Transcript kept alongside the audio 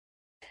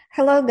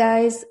Hello,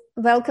 guys.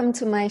 Welcome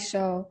to my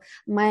show.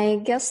 My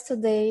guest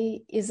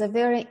today is a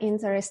very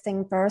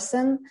interesting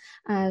person.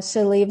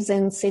 She lives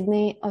in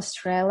Sydney,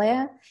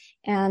 Australia,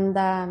 and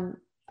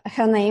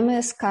her name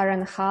is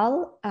Karen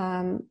Hall.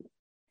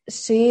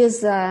 She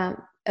is a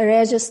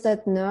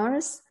registered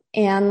nurse,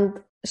 and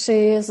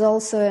she is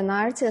also an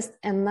artist,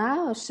 and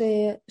now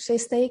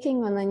she's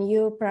taking on a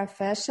new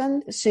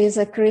profession. She's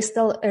a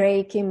crystal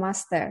Reiki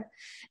master.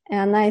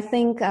 And I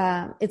think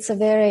it's a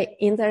very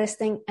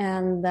interesting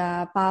and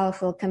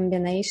powerful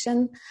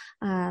combination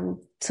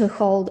to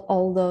hold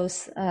all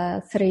those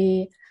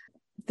three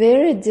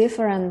very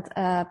different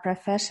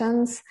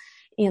professions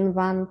in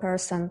one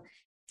person.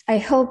 I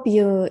hope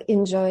you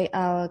enjoy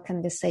our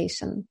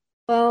conversation.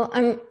 Well,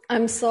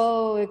 I'm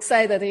so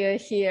excited you're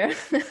here.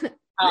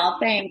 Oh,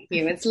 thank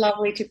you. It's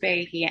lovely to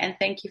be here, and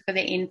thank you for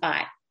the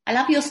invite. I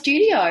love your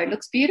studio. It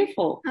looks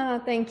beautiful. Oh,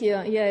 thank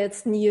you. Yeah,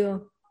 it's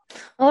new.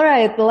 All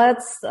right,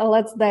 let's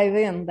dive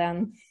in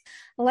then.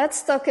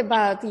 Let's talk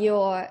about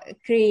your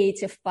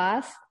creative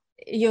path.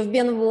 You've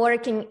been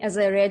working as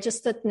a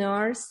registered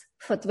nurse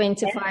for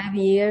 25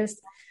 years.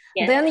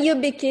 Yes. Then you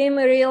became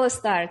a real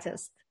estate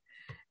artist.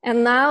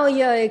 And now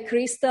you're a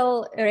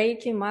crystal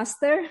Reiki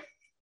master.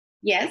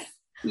 Yes.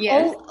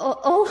 Yes.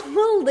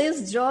 All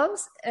these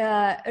jobs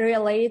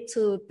relate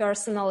to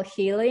personal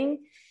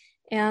healing.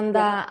 And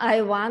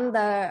I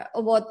wonder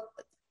what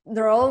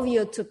drove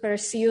you to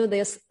pursue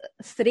these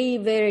three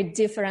very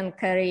different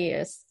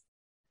careers?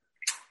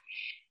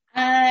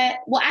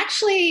 Well,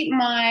 actually,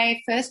 my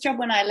first job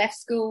when I left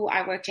school,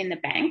 I worked in the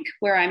bank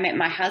where I met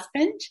my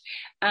husband.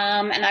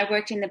 And I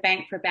worked in the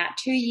bank for about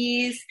 2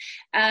 years.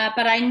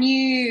 But I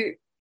knew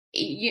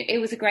it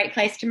was a great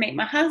place to meet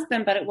my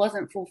husband, but it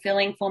wasn't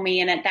fulfilling for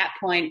me. And at that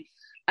point,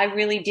 I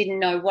really didn't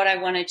know what I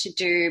wanted to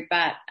do,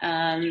 but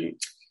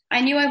I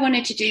knew I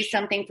wanted to do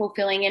something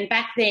fulfilling. And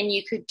back then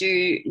you could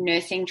do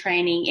nursing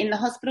training in the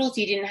hospitals.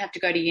 You didn't have to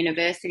go to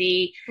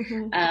university.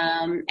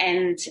 Mm-hmm.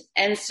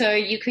 And so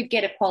you could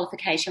get a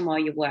qualification while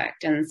you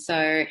worked. And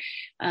so,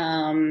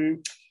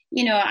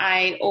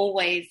 I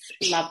always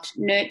loved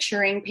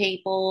nurturing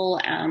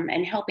people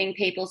and helping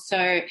people.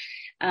 So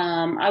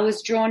I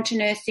was drawn to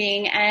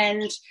nursing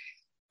and,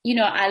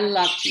 I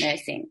loved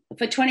nursing.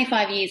 For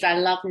 25 years, I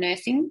loved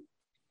nursing.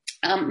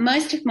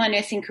 Most of my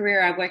nursing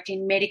career, I worked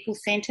in medical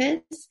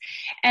centres,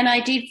 and I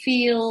did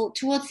feel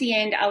towards the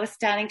end, I was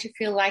starting to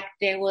feel like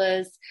there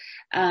was,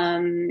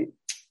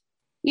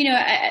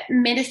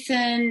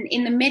 medicine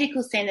in the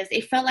medical centres.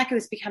 It felt like it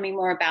was becoming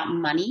more about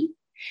money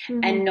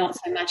and not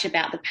so much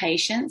about the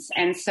patients.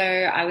 And so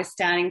I was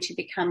starting to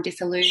become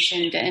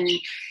disillusioned,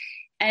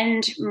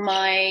 and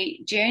my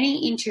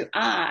journey into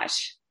art,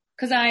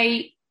 because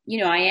I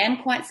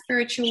am quite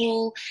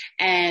spiritual,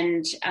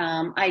 and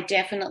I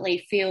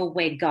definitely feel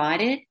we're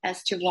guided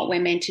as to what we're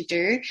meant to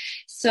do.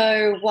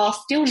 So while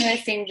still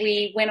nursing,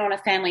 we went on a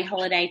family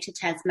holiday to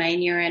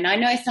Tasmania, and I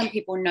know some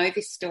people know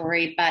this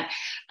story, but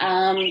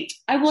I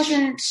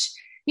wasn't,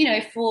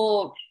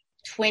 for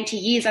 20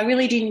 years, I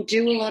really didn't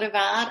do a lot of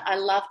art. I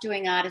loved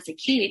doing art as a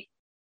kid.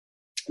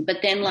 But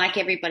then like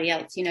everybody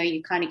else,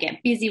 you kind of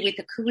get busy with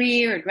a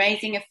career and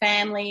raising a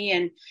family,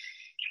 and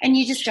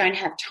you just don't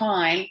have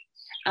time.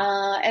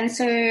 And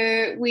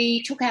so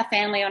we took our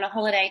family on a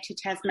holiday to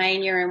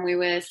Tasmania, and we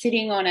were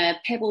sitting on a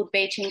pebbled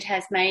beach in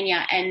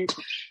Tasmania, and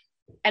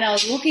I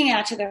was looking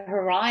out to the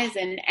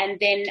horizon, and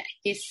then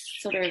this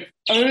sort of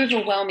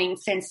overwhelming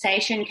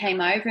sensation came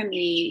over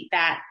me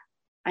that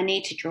I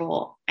need to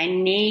draw.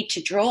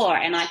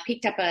 And I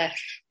picked up a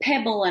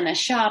pebble and a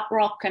sharp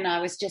rock, and I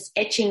was just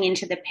etching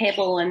into the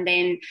pebble. And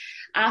then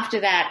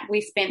after that,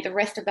 we spent the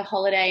rest of the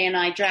holiday, and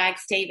I dragged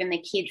Steve and the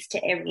kids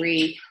to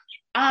every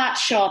art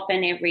shop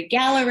and every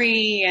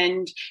gallery,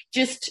 and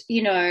just,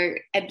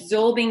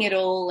 absorbing it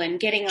all and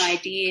getting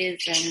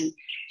ideas, and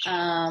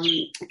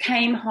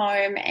came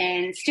home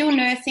and still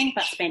nursing,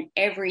 but spent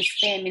every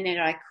spare minute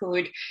I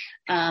could.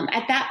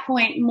 At that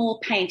point, more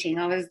painting.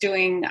 I was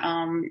doing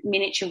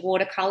miniature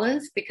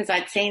watercolours because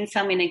I'd seen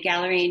some in a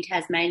gallery in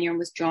Tasmania and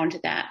was drawn to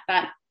that.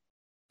 But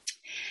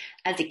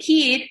as a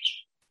kid,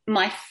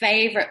 my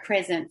favourite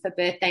present for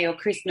birthday or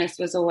Christmas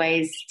was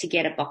always to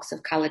get a box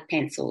of coloured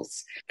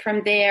pencils.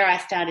 From there, I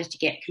started to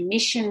get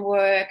commission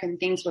work, and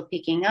things were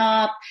picking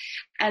up.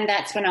 And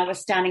that's when I was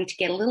starting to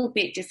get a little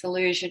bit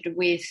disillusioned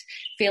with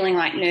feeling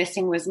like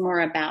nursing was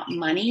more about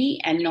money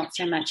and not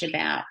so much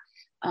about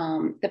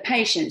the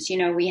patients.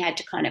 We had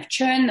to kind of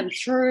churn them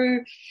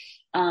through,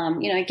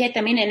 get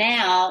them in and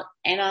out.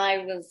 And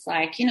I was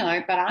like,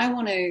 but I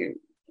want to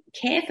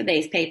care for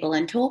these people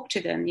and talk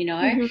to them,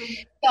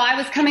 So I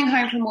was coming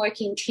home from work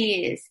in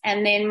tears,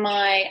 and then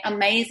my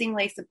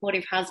amazingly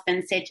supportive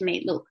husband said to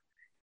me, look,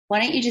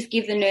 why don't you just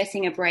give the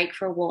nursing a break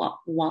for a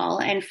while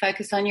and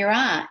focus on your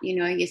art?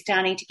 You're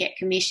starting to get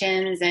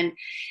commissions, and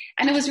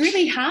it was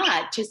really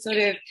hard to sort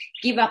of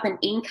give up an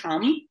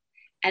income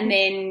and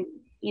then,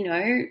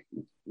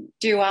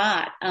 do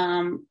art.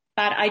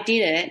 But I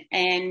did it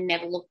and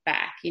never looked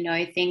back.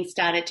 Things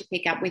started to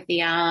pick up with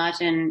the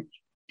art, and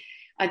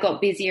I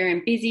got busier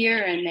and busier,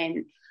 and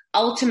then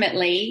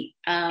ultimately,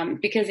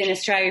 because in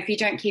Australia, if you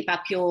don't keep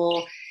up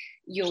your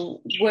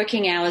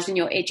working hours and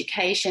your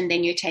education,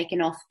 then you're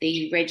taken off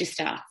the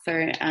register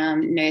for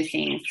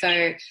nursing.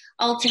 So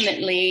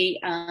ultimately,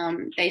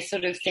 they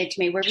sort of said to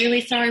me, we're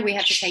really sorry, we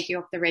have to take you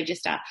off the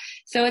register.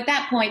 So at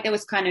that point, there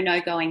was kind of no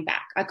going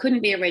back. I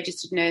couldn't be a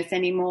registered nurse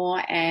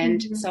anymore.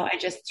 And so I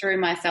just threw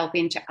myself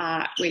into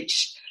art,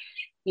 which,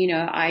 you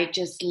know, I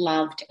just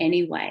loved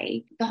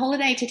anyway. The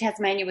holiday to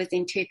Tasmania was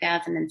in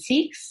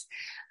 2006.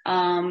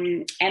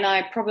 And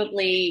I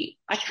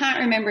can't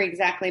remember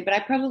exactly, but I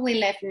probably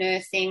left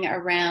nursing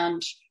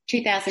around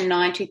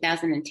 2009,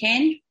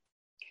 2010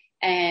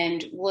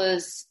 and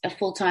was a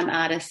full-time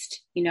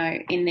artist, you know,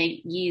 in the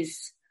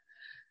years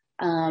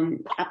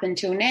up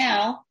until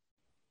now.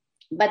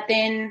 But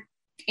then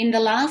in the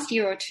last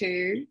year or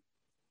two,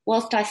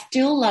 whilst I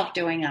still love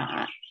doing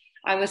art,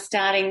 I was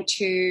starting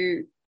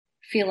to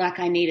feel like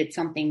I needed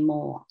something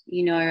more.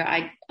 You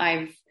know,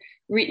 I've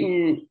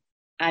written,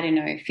 I don't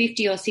know,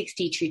 50 or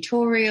 60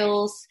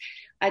 tutorials.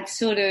 I'd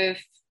sort of,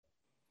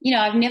 you know,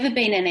 I've never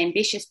been an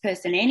ambitious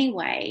person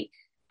anyway.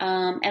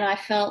 And I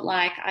felt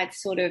like I'd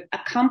sort of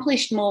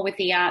accomplished more with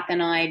the art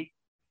than I'd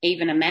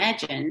even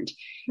imagined.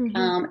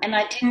 And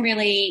I didn't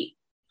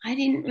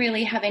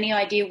really have any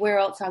idea where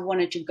else I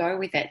wanted to go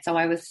with it. So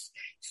I was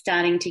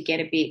starting to get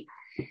a bit,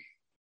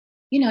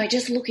 you know,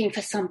 just looking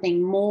for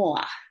something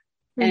more.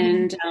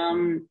 And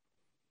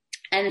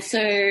so,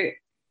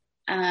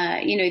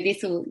 you know,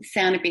 this will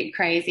sound a bit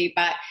crazy,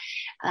 but,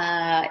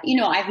 you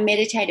know, I've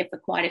meditated for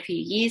quite a few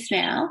years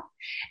now.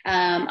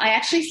 I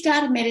actually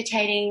started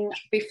meditating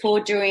before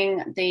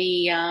doing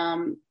the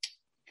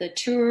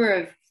tour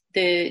of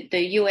the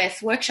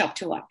US workshop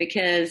tour,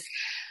 because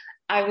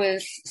I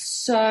was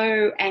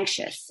so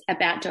anxious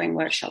about doing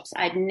workshops.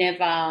 I'd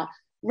never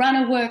run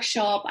a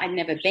workshop. I'd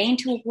never been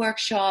to a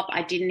workshop.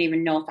 I didn't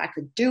even know if I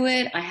could do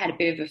it. I had a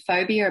bit of a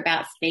phobia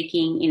about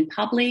speaking in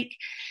public.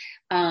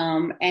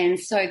 And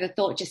so the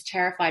thought just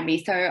terrified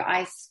me. So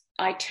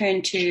I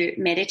turned to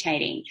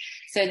meditating.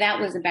 So that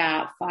was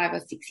about 5 or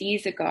 6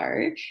 years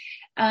ago.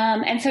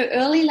 And so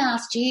early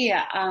last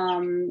year,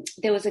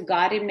 there was a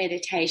guided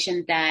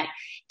meditation that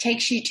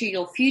takes you to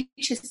your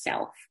future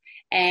self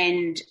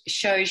and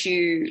shows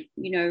you,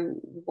 you know,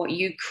 what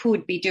you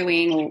could be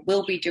doing or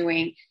will be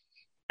doing.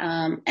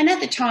 And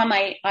at the time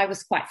I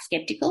was quite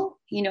skeptical.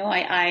 You know,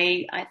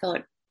 I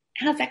thought,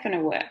 how's that going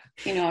to work?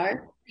 You know?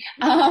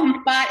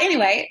 But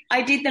anyway,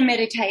 I did the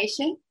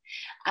meditation.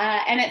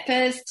 And at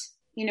first,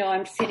 you know,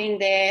 I'm sitting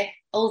there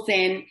all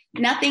zen,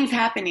 nothing's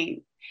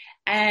happening.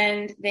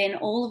 And then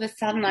all of a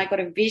sudden I got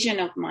a vision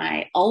of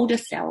my older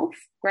self,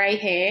 grey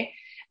hair,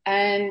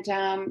 and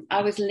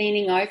I was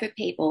leaning over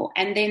people.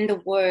 And then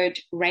the word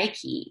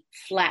Reiki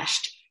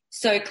flashed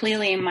so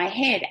clearly in my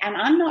head. And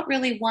I'm not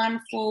really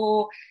one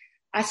for,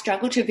 I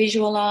struggle to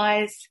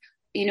visualize,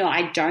 you know,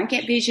 I don't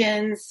get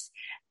visions,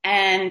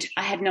 and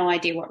I had no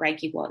idea what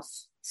Reiki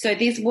was. So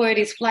this word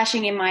is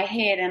flashing in my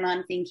head and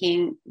I'm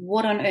thinking,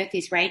 what on earth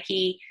is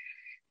Reiki?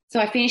 So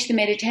I finished the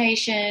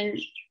meditation,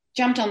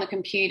 jumped on the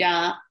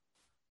computer,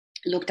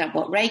 looked up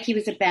what Reiki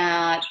was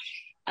about,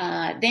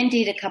 then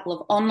did a couple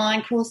of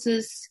online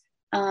courses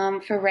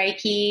for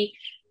Reiki,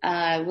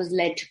 was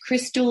led to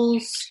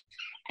crystals,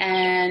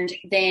 and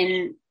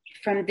then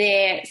from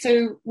there,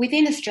 so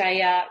within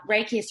Australia,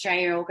 Reiki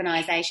Australia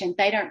organisation,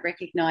 they don't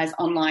recognise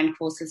online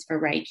courses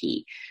for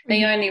Reiki.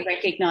 They only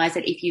recognise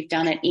it if you've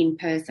done it in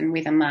person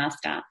with a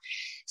master.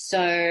 So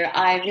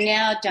I've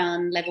now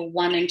done level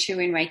 1 and 2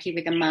 in Reiki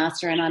with a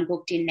master, and I'm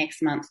booked in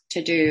next month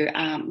to do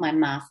my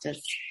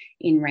master's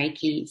in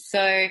Reiki.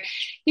 So,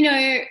 you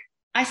know,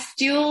 I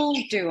still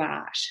do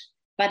art,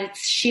 but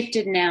it's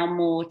shifted now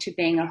more to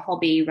being a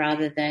hobby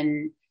rather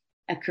than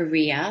a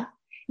career.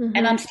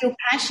 And I'm still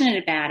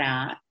passionate about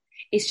art.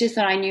 It's just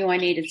that I knew I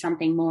needed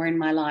something more in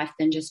my life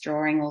than just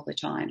drawing all the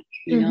time,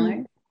 you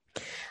know?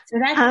 So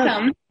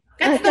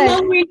that's the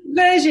long-winded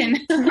version.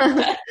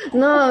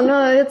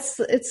 No,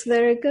 it's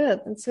very good.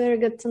 It's very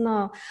good to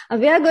know.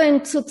 We are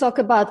going to talk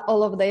about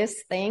all of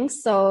these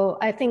things. So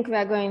I think we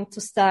are going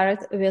to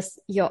start with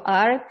your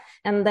art,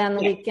 and then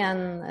we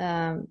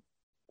can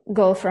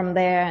go from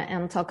there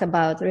and talk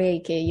about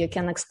Reiki. You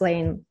can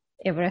explain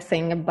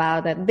everything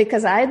about it,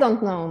 because I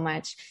don't know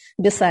much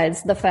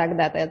besides the fact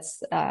that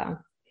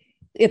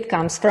it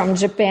comes from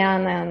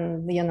Japan,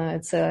 and you know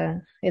it's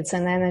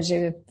an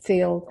energy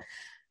field.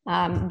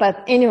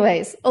 But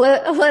anyways,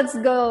 let's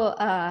go.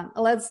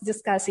 Let's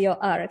discuss your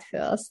art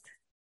first.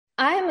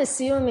 I'm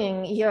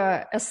assuming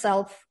you're a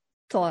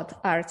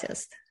self-taught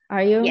artist.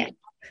 Are you?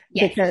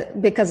 Yes.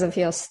 Because of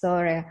your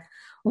story.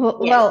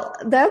 Well,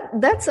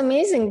 that's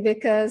amazing,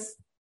 because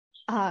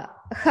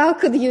how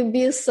could you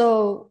be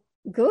so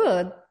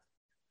good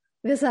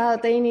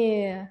without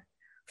any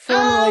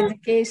formal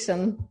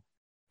education?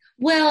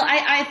 Well,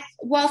 I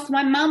whilst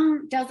my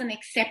mum doesn't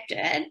accept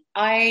it,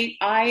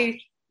 I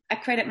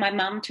credit my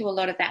mum to a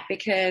lot of that,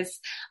 because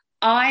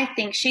I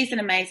think she's an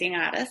amazing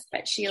artist,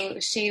 but she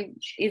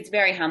is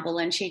very humble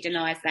and she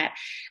denies that.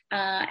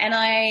 And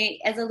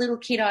as a little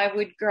kid, I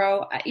would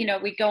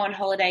we'd go on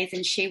holidays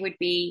and she would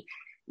be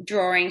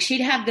drawing.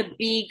 She'd have the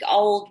big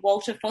old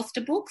Walter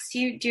Foster books. Do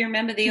you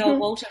remember the old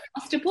Walter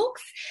Foster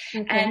books?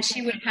 Okay. And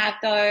she would have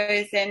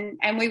those, and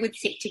we would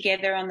sit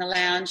together on the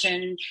lounge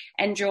and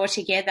draw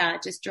together,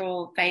 just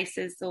draw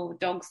faces or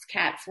dogs,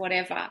 cats,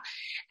 whatever.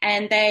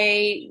 And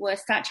they were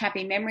such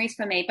happy memories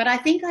for me. But I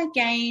think I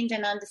gained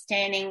an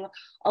understanding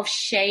of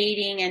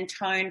shading and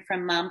tone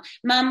from Mum.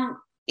 Mum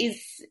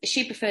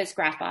she prefers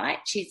graphite.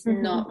 She's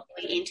not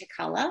really into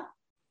colour.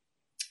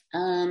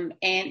 And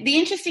the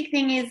interesting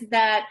thing is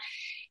that,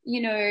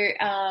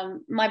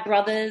 my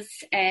brothers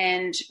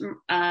and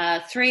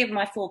 3 of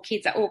my 4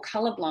 kids are all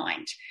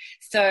colourblind.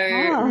 So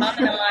Mum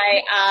and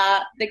I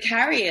are the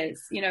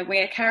carriers.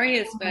 We're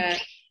carriers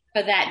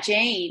for that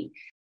gene.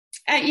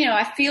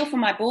 I feel for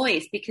my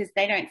boys because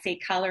they don't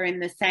see colour in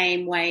the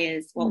same way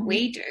as what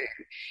we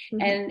do.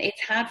 And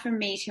it's hard for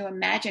me to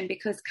imagine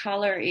because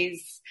colour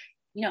is,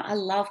 I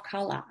love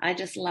colour. I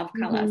just love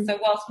colour. So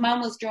whilst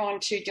Mum was drawn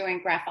to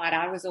doing graphite,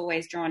 I was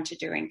always drawn to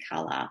doing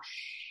colour.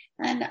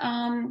 And,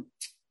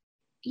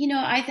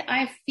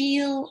 I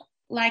feel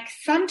like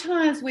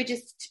sometimes we're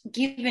just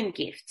given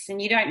gifts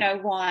and you don't know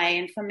why.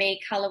 And for me,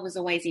 colour was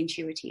always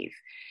intuitive.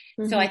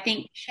 So I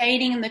think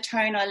shading and the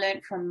tone I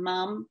learned from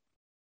Mum.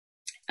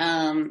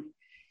 I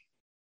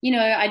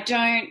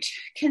don't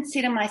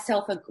consider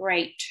myself a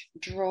great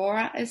drawer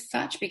as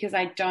such because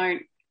I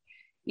don't,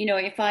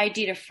 if I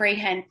did a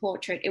freehand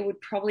portrait, it would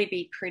probably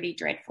be pretty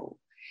dreadful.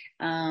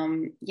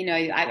 I'm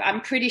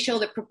pretty sure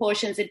the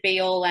proportions would be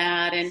all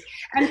out. And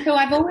so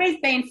I've always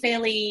been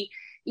fairly,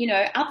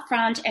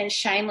 upfront and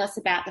shameless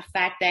about the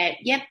fact that,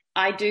 yep,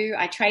 I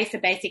trace a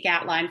basic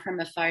outline from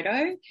a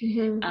photo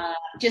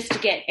just to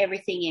get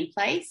everything in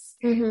place.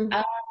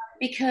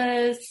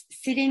 Because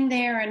sitting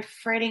there and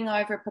fretting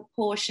over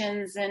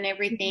proportions and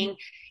everything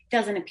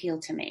doesn't appeal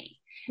to me.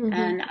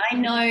 And I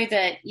know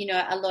that,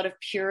 a lot of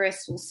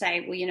purists will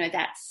say, well,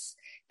 that's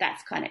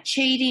kind of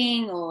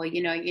cheating or,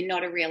 you're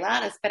not a real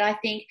artist. But I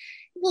think,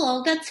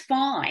 well, that's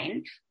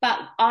fine. But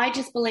I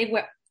just believe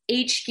we're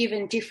each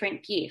given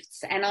different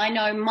gifts. And I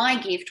know my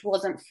gift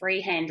wasn't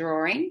freehand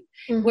drawing,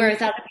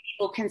 whereas other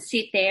people can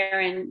sit there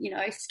and,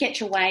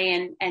 sketch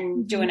away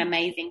and do an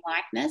amazing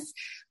likeness.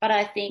 But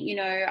I think,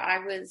 I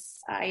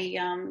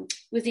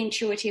was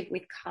intuitive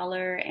with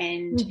colour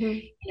and,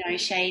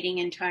 shading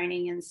and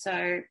toning. And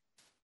so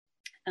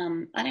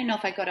I don't know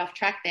if I got off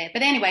track there.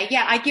 But anyway,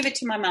 yeah, I give it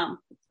to my mum.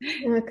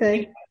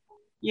 Okay.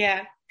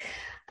 Yeah.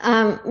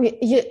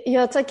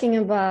 You're talking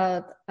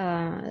about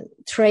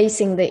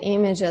tracing the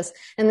images,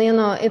 and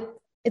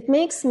it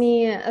makes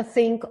me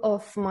think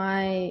of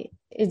my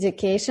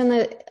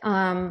education.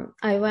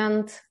 I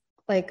went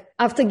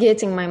after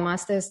getting my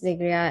master's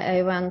degree,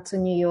 I went to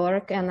New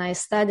York and I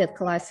studied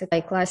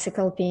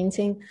classical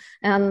painting,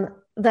 and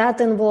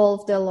that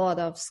involved a lot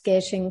of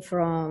sketching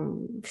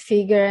from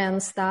figure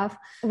and stuff.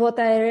 What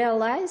I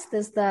realized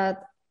is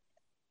that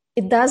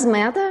it does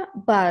matter,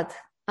 but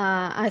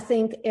I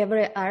think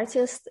every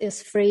artist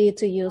is free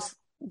to use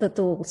the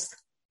tools.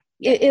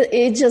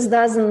 It just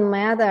doesn't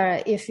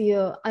matter if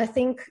you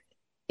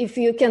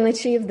can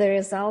achieve the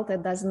result,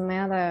 it doesn't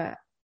matter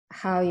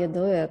how you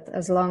do it,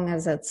 as long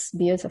as it's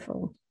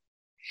beautiful.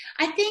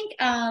 I think,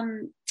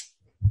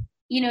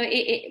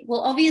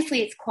 well,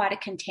 obviously it's quite a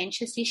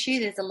contentious issue.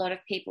 There's a lot of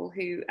people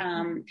who,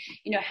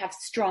 have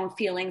strong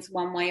feelings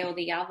one way or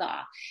the other.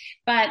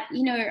 But,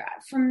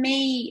 for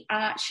me,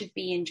 art should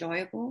be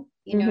enjoyable,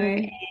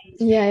 And,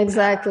 yeah,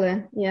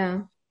 exactly.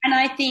 Yeah. And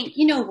I think,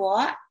 you know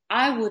what?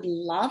 I would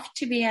love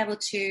to be able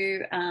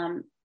to,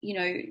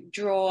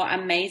 draw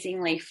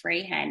amazingly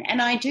freehand.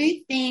 And I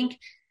think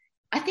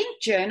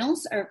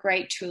journals are a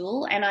great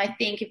tool. And I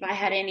think if I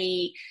had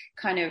any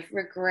kind of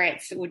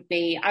regrets, it would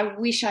be, I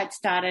wish I'd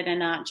started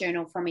an art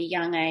journal from a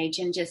young age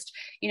and just,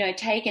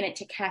 taken it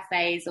to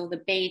cafes or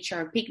the beach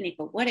or a picnic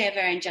or whatever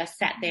and just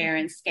sat there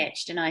and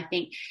sketched. And I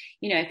think,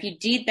 if you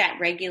did that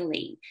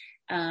regularly,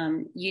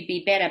 you'd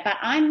be better. But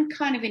I'm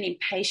kind of an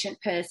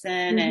impatient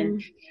person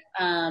and,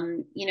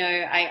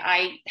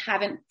 I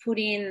haven't put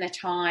in the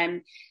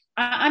time.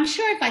 I'm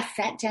sure if I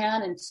sat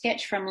down and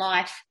sketched from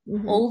life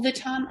all the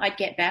time, I'd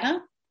get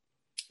better.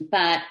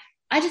 But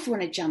I just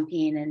want to jump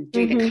in and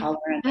do the colour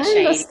and the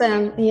shade. I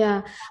understand,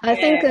 yeah. I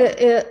think,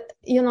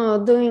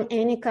 doing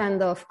any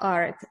kind of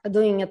art,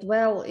 doing it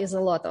well is a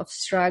lot of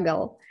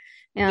struggle.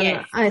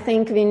 And I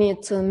think we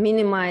need to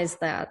minimize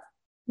the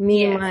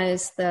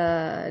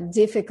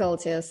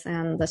difficulties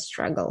and the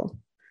struggle.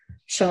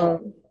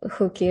 So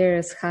who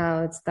cares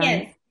how it's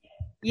done?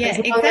 Yes,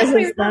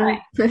 exactly right.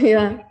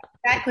 Yeah.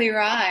 Exactly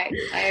right.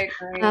 I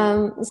agree.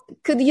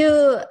 Could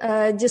you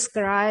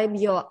describe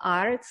your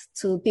art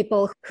to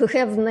people who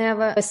have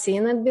never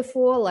seen it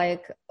before?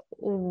 Like,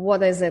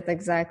 what is it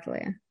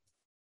exactly?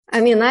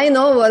 I mean, I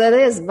know what it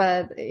is,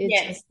 but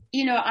it's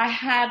I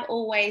have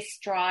always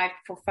strived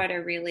for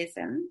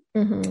photorealism.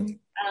 And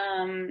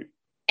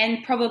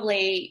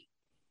probably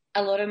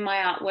a lot of my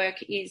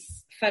artwork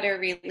is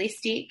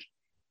photorealistic.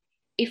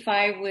 If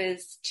I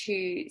was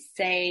to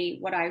say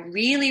what I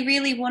really,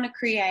 really want to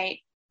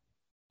create,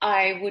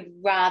 I would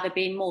rather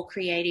be more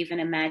creative and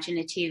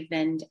imaginative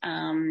and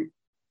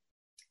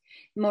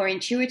more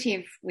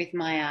intuitive with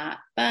my art,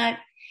 but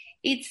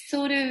it's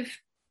sort of,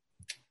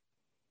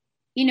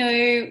 you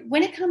know,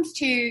 when it comes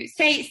to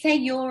say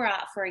your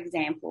art, for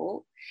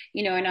example,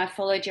 you know, and I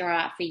followed your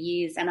art for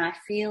years, and I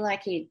feel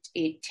like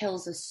it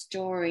tells a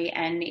story,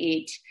 and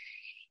it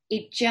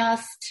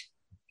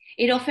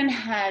often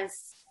has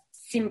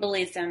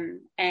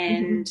symbolism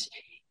and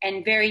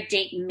very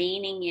deep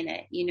meaning in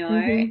it, you know.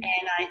 And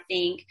I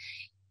think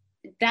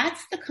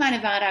that's the kind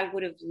of art I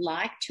would have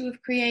liked to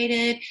have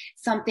created,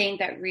 something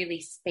that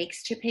really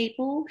speaks to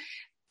people.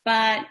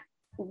 But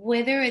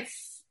whether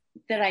it's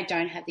that I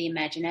don't have the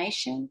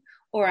imagination,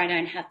 or I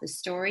don't have the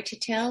story to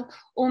tell,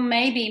 or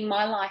maybe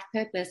my life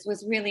purpose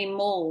was really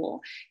more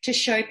to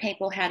show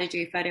people how to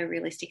do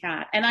photorealistic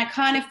art. And I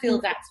kind of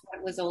feel that's what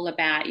it was all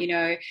about, you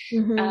know.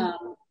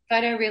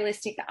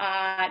 Photorealistic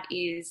art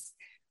is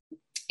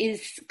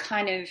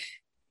kind of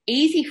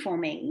easy for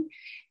me.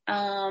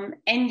 And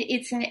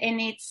it's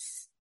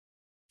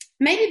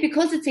maybe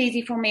because it's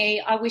easy for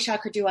me, I wish I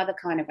could do other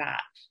kind of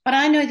art. But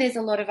I know there's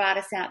a lot of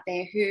artists out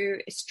there who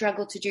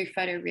struggle to do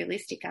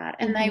photorealistic art,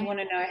 and they want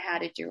to know how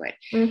to do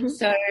it.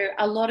 So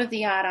a lot of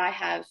the art I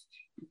have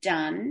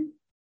done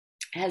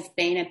has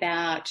been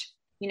about,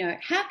 you know,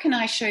 how can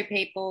I show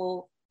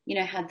people, you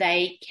know, how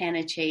they can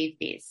achieve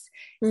this?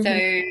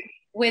 So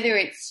whether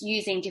it's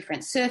using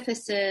different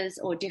surfaces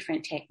or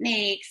different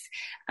techniques,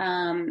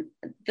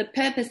 the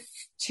purpose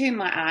to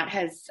my art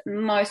has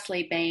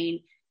mostly been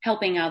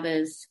helping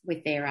others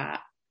with their art.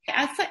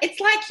 It's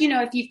like, you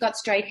know, if you've got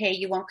straight hair,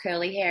 you want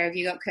curly hair. If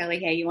you've got curly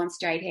hair, you want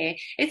straight hair.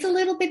 It's a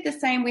little bit the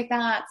same with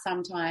art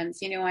sometimes.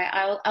 You know,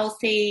 I'll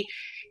see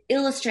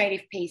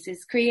illustrative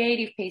pieces,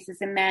 creative pieces,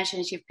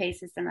 imaginative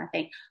pieces, and I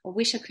think, I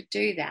wish I could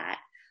do that.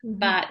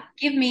 But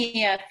give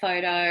me a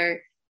photo,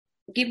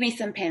 give me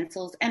some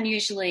pencils, and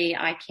usually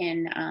I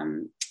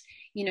can,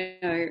 you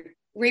know,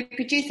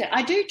 reproduce it.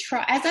 I do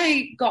try, as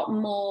I got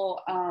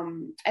more,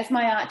 as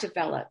my art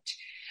developed,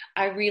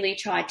 I really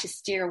tried to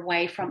steer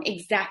away from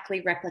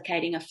exactly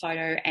replicating a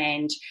photo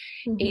and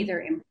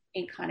either in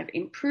kind of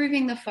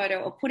improving the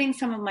photo or putting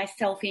some of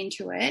myself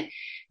into it,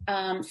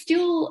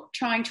 still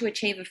trying to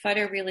achieve a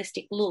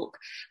photorealistic look,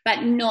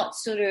 but not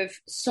sort of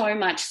so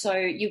much so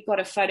you've got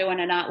a photo and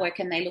an artwork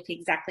and they look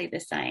exactly the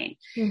same.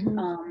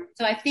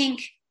 So I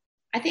think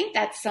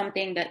that's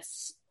something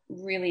that's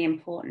really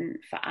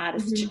important for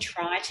artists to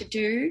try to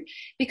do,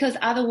 because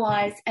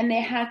otherwise, and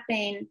there have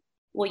been,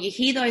 well, you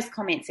hear those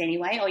comments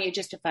anyway, or you're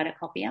just a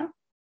photocopier.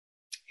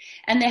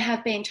 And there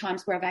have been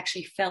times where I've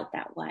actually felt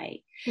that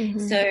way.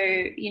 So,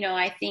 you know,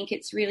 I think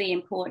it's really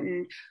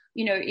important,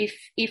 you know, if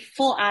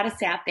for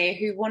artists out there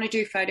who want to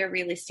do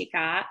photorealistic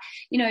art,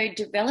 you know,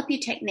 develop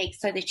your techniques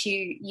so that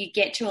you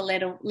get to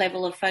a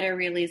level of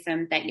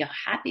photorealism that you're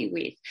happy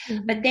with,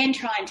 but then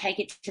try and take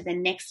it to the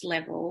next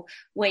level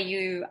where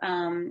you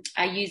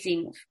are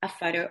using a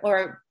photo,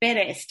 or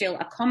better still,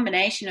 a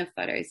combination of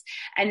photos,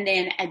 and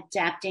then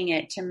adapting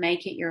it to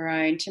make it your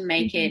own, to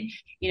make it,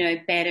 you know,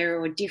 better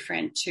or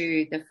different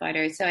to the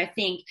photo. So I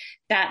think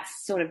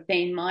that's sort of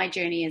been my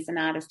journey as an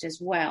artist as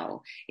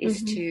well,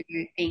 is to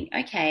think,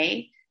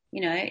 okay,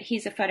 you know,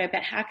 here's a photo,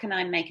 but how can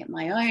I make it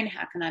my own?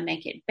 How can I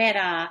make it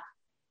better?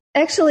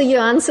 Actually, you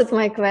answered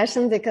my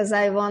question, because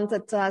I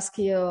wanted to ask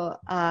you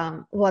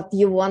what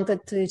you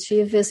wanted to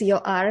achieve with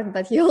your art,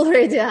 but you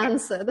already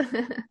answered.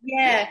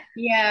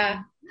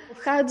 Yeah.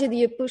 How did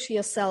you push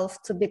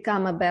yourself to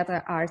become a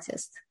better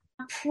artist?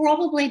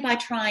 Probably by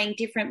trying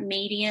different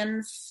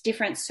mediums,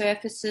 different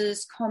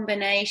surfaces,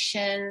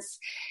 combinations.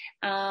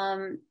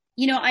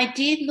 You know, I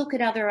did look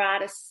at other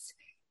artists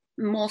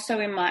more so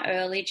in my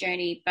early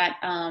journey, but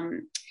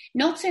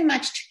not so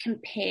much to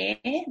compare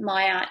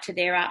my art to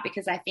their art,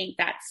 because I think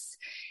that's,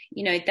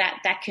 you know,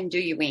 that can do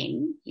you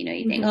in. You know,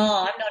 you think,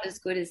 oh, I'm not as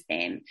good as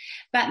them.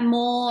 But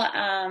more,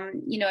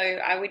 you know,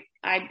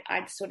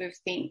 I'd sort of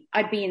think,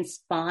 I'd be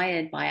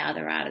inspired by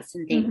other artists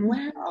and think,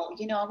 wow,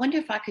 you know, I wonder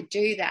if I could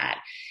do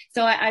that.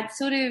 So I'd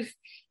sort of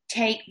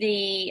take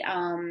the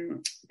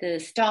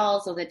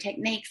styles or the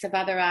techniques of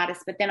other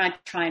artists, but then I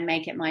try and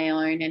make it my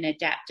own and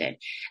adapt it.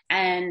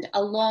 And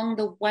along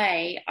the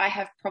way, I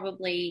have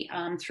probably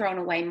thrown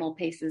away more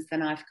pieces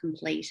than I've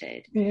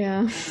completed.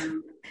 Yeah.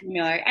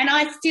 You know, and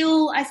I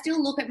still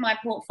look at my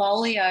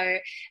portfolio,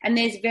 and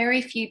there's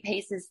very few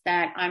pieces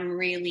that I'm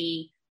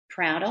really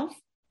proud of.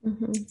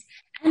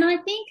 And I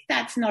think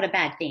that's not a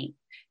bad thing,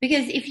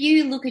 because if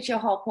you look at your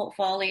whole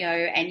portfolio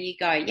and you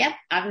go, yep,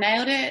 I've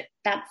nailed it,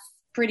 that's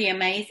pretty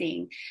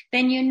amazing,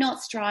 then you're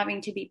not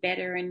striving to be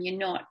better, and you're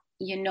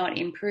not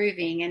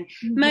improving. And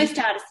most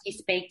artists you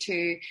speak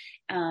to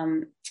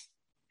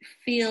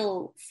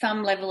feel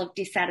some level of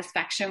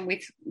dissatisfaction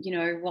with, you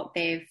know, what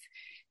they've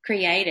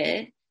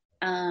created,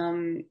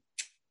 and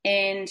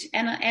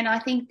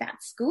I think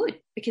that's good,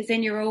 because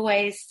then you're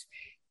always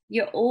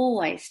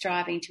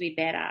striving to be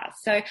better.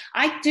 So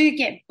I do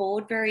get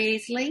bored very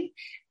easily.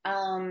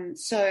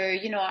 So,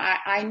 you know,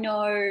 I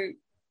know.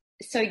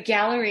 So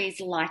galleries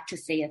like to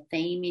see a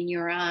theme in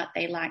your art.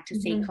 They like to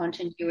see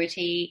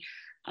continuity.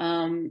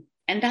 And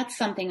that's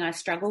something I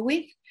struggle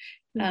with,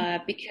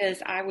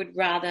 because I would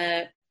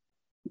rather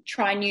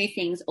try new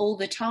things all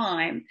the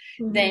time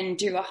than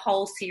do a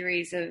whole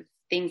series of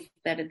things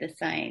that are the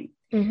same,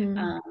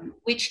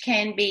 which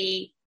can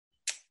be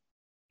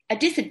a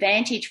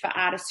disadvantage for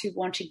artists who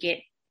want to get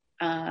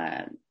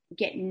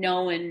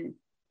known.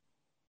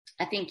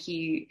 I think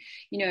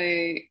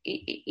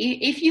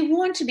if you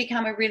want to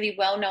become a really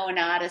well-known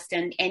artist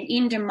and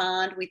in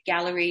demand with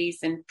galleries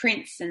and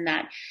prints and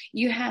that,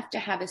 you have to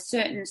have a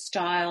certain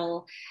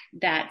style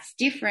that's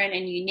different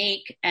and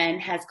unique and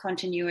has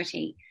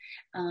continuity.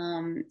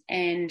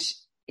 And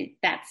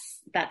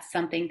that's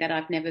something that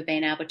I've never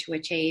been able to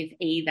achieve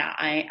either.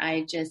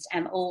 I just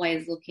am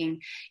always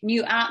looking,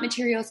 new art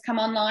materials come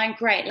online,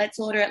 great, let's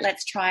order it,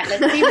 let's try it,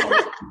 let's see what we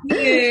can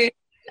do.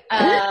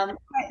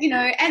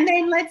 And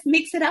then let's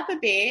mix it up a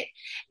bit.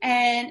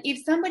 And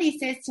if somebody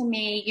says to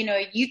me,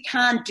 you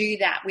can't do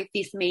that with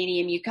this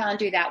medium, you can't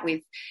do that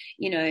with,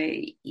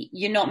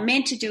 you're not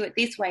meant to do it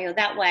this way or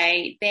that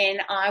way, then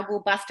I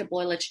will bust a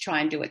boiler to try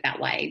and do it that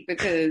way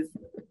because,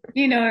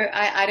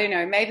 I don't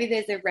know, maybe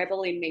there's a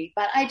rebel in me,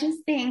 but I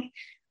just think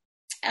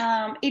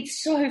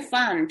it's so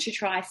fun to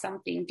try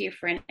something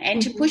different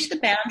and to push the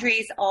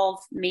boundaries of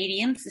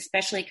mediums,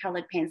 especially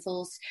coloured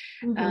pencils,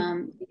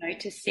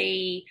 to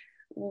see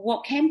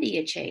what can be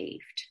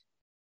achieved.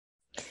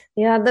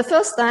 Yeah, the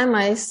first time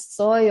I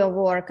saw your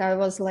work, I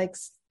was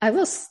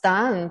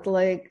stunned.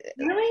 Really?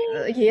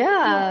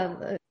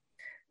 Yeah,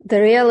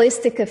 the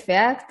realistic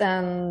effect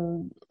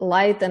and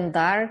light and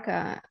dark.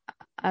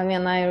 I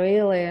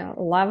really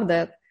loved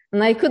it,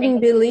 and I couldn't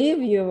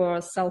believe you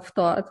were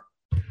self-taught.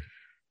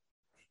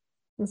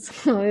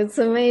 So it's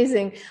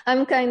amazing.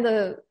 I'm kind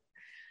of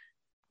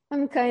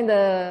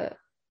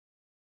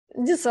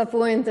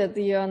disappointed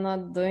you're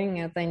not doing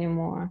it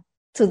anymore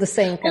to the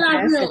same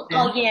capacity.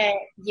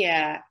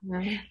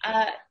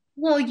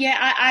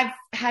 I've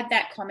had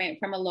that comment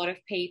from a lot of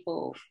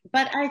people,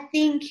 but I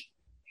think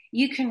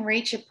you can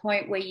reach a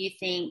point where you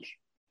think,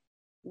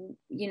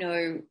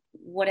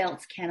 what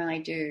else can I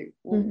do?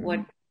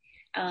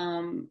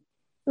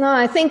 No,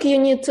 I think you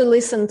need to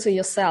listen to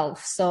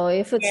yourself. So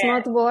if it's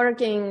not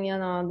working,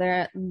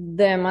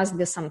 there must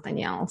be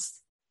something else.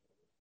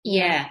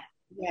 Yeah.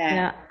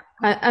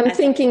 I'm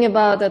thinking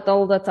about it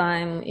all the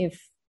time.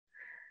 If,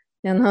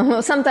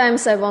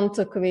 sometimes I want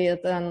to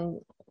quit and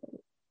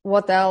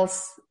what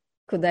else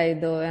could I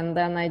do? And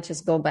then I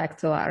just go back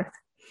to art.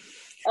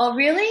 Oh,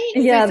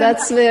 really? Yeah,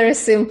 that's very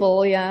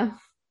simple. Yeah.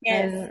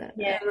 Yes. And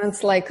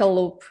it's like a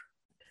loop.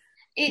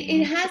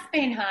 It has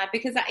been hard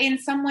because in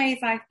some ways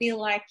I feel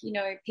like,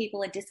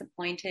 people are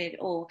disappointed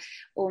or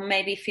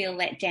maybe feel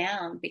let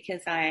down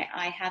because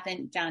I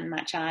haven't done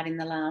much art in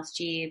the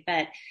last year,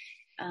 but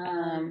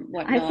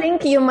I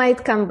think you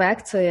might come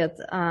back to it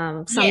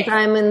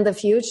sometime in the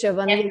future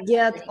when you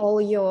get all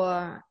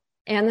your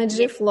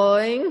energy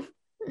flowing.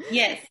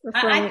 Yes,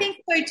 I think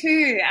so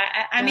too.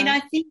 I mean, I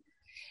think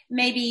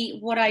maybe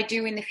what I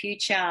do in the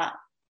future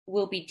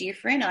will be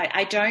different.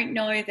 I don't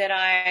know that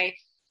I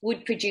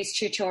would produce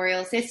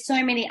tutorials. There's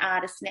so many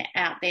artists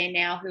out there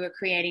now who are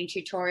creating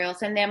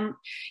tutorials, and then,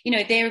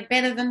 they're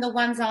better than the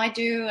ones I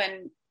do.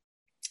 And,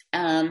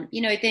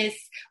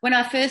 when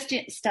I first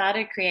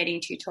started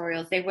creating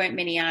tutorials, there weren't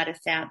many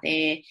artists out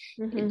there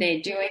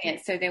they're doing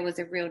it. So there was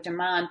a real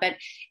demand. But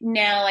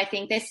now I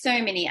think there's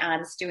so many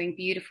artists doing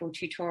beautiful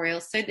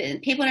tutorials. So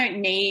that people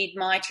don't need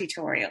my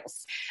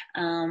tutorials.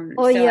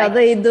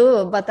 They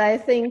do. But I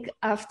think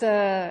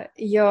after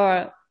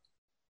your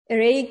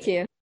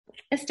Reiki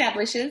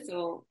establishes,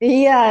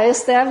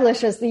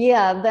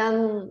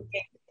 then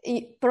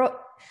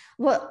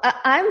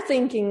I'm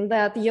thinking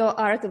that your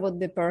art would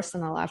be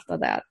personal after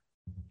that.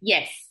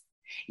 Yes,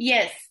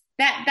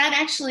 that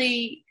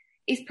actually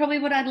is probably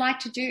what I'd like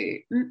to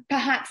do.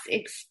 Perhaps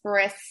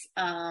express,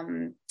 I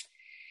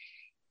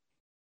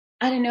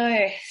don't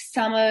know,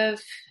 some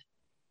of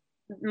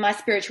my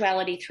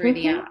spirituality through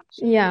the art.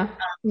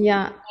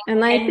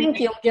 And I think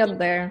you'll get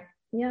there.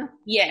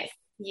 Yes.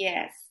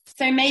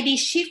 So maybe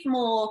shift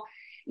more,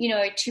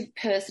 to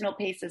personal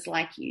pieces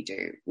like you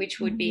do, which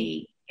would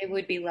be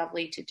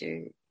lovely to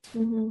do.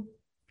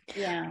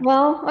 Yeah.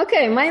 Well,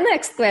 okay, my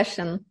next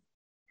question.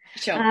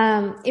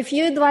 Sure. If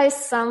you advise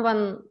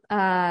someone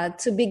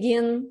to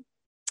begin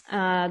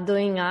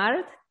doing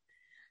art,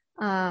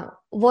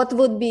 what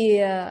would be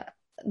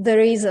the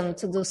reason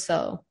to do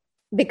so?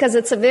 Because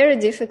it's a very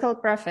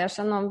difficult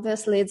profession.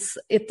 Obviously,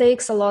 it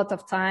takes a lot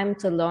of time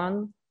to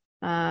learn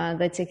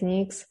the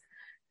techniques,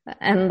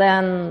 and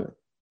then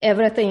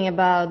everything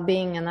about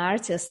being an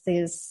artist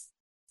is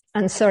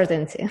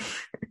uncertainty.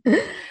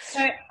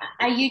 So,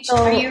 are you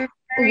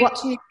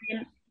referring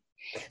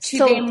to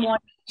them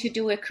wanting to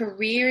do a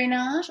career in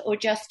art or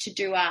just to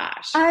do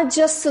art?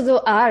 Just to do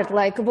art.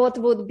 Like, what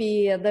would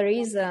be the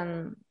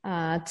reason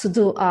to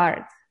do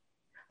art?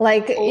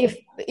 Like,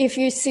 if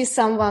you see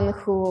someone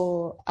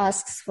who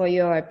asks for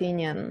your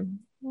opinion,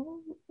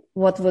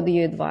 what would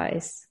you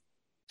advise?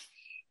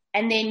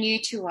 And they're new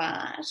to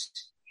art.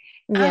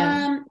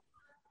 Yeah.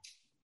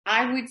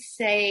 I would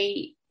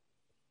say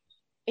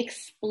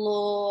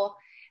explore,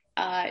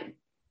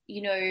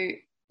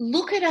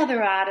 look at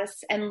other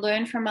artists and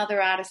learn from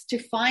other artists to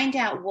find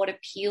out what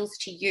appeals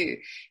to you,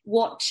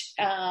 what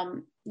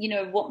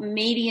what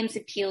mediums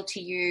appeal to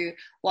you,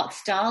 what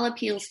style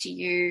appeals to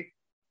you,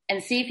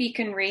 and see if you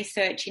can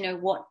research,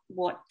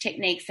 what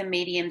techniques and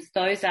mediums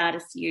those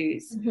artists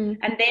use,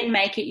 and then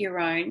make it your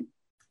own.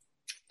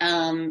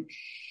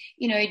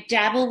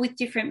 Dabble with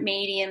different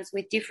mediums,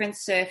 with different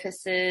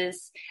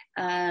surfaces.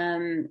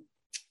 And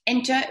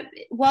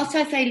whilst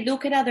I say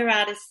look at other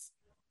artists,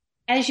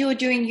 as you're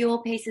doing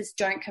your pieces,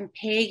 don't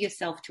compare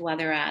yourself to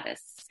other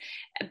artists.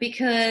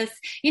 Because,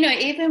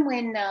 even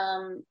when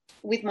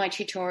with my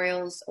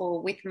tutorials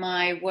or with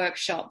my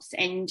workshops,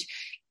 and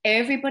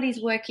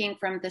everybody's working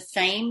from the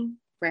same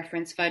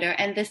reference photo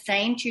and the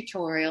same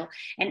tutorial,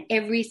 and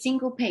every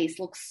single piece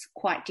looks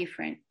quite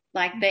different.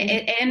 Like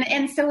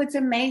and so it's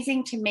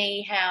amazing to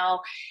me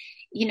how,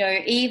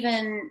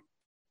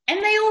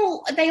 and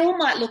they all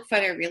might look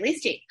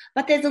photorealistic,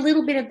 but there's a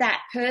little bit of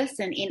that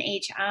person in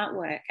each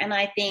artwork. And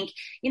I think,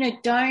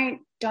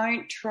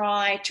 don't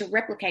try to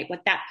replicate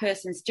what that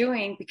person's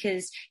doing,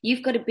 because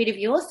you've got a bit of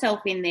yourself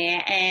in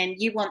there and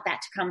you want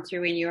that to come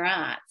through in your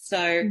art.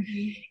 So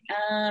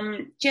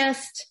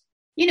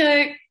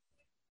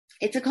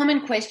it's a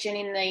common question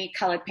in the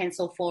coloured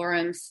pencil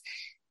forums.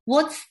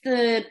 What's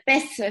the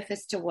best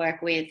surface to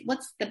work with?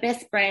 What's the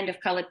best brand of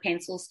coloured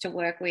pencils to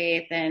work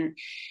with? And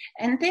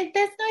there's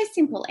no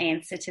simple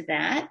answer to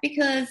that,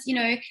 because,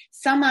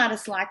 some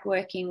artists like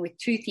working with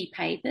toothy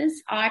papers.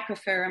 I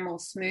prefer a more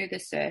smoother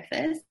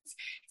surface.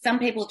 Some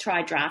people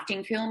try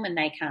drafting film and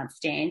they can't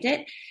stand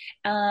it.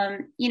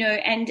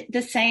 And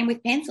the same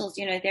with pencils.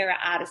 There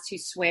are artists who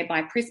swear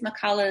by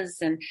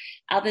Prismacolors and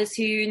others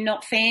who are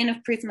not fan of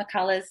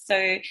Prismacolors.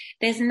 So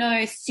there's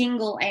no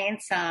single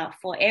answer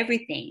for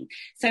everything.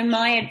 So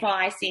my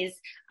advice is,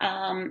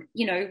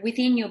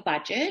 within your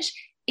budget,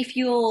 if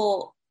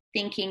you're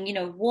thinking,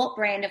 what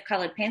brand of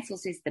coloured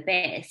pencils is the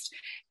best,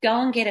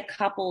 go and get a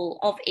couple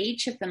of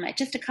each of them,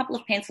 just a couple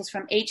of pencils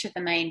from each of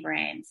the main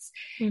brands.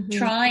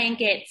 Try and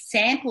get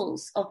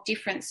samples of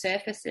different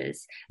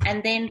surfaces,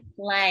 and then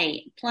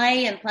play.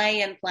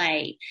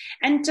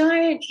 And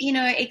don't,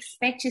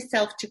 expect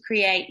yourself to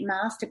create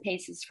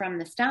masterpieces from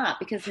the start,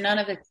 because none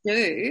of us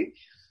do.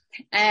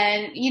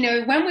 And,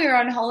 when we were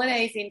on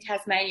holidays in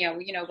Tasmania,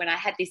 when I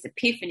had this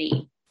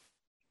epiphany,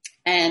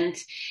 and,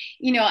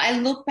 I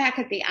look back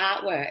at the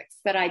artworks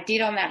that I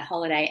did on that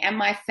holiday, and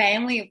my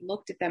family have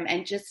looked at them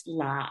and just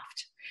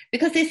laughed,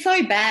 because they're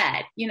so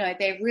bad,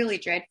 they're really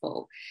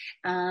dreadful.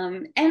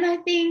 And I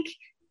think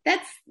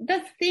that's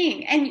the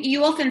thing. And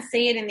you often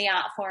see it in the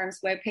art forums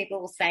where people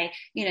will say,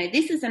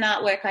 this is an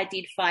artwork I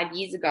did 5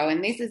 years ago,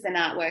 and this is an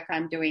artwork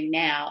I'm doing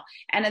now.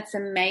 And it's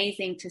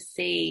amazing to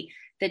see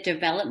the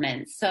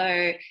development.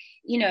 So,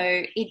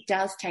 it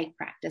does take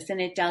practice, and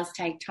it does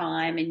take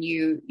time, and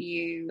you've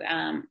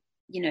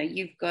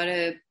got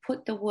to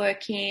put the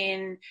work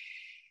in,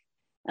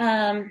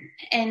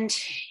 and,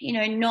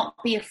 not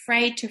be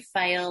afraid to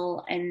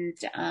fail. And,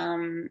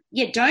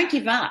 don't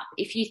give up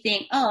if you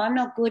think, I'm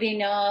not good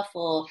enough,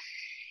 or,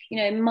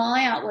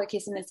 my artwork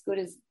isn't as good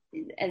as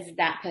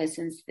that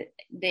person's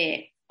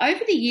there.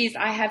 Over the years,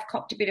 I have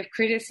copped a bit of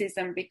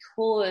criticism,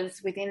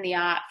 because within the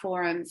art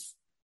forums,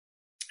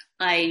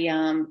 I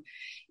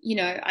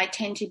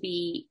tend to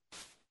be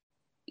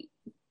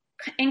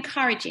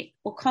encouraging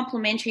or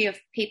complimentary of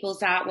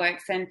people's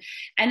artworks, and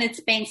it's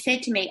been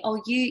said to me,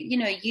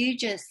 you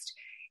just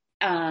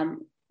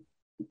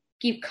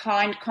give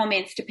kind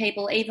comments to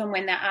people even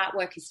when their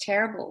artwork is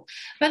terrible.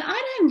 But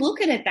I don't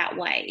look at it that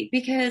way,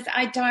 because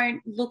I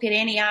don't look at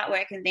any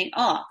artwork and think,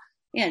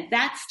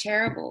 that's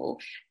terrible.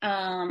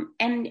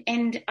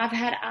 And I've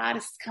had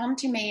artists come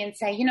to me and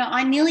say,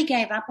 I nearly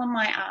gave up on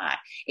my art,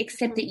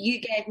 except that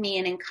you gave me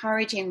an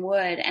encouraging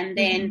word. And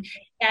then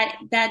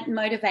that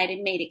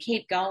motivated me to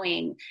keep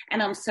going.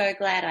 And I'm so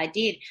glad I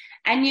did.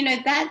 And,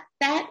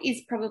 that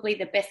is probably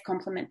the best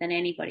compliment that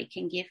anybody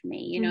can give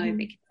me,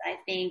 because I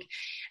think,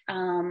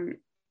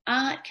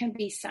 art can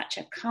be such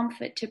a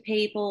comfort to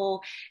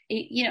people.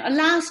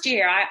 Last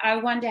year, I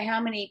wonder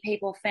how many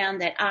people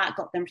found that art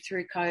got them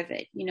through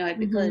COVID,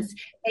 because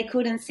they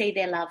couldn't see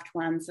their loved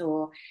ones,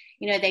 or,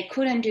 they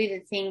couldn't do the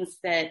things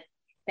that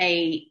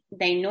they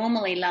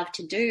normally love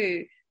to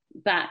do,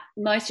 but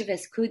most of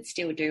us could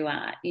still do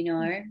art,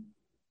 And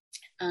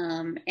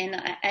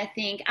I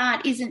think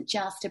art isn't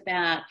just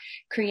about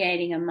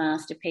creating a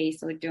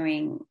masterpiece or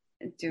doing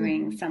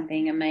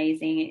something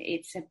amazing.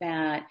 It's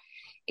about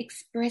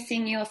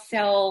expressing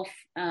yourself.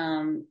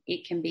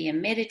 It can be a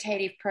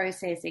meditative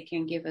process. It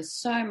can give us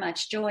so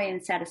much joy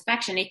and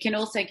satisfaction. It can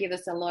also give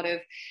us a lot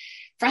of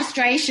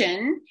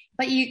frustration,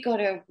 but you've got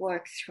to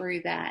work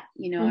through that,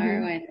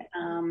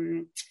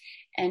 and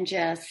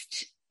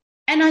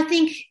I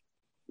think,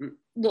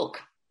 look,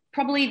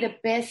 probably the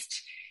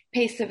best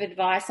piece of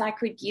advice I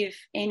could give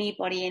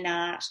anybody in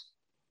art,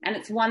 and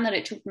it's one that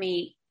it took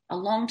me a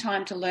long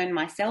time to learn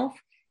myself,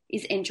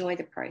 is enjoy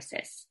the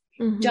process.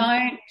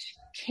 Don't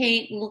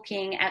keep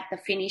looking at the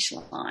finish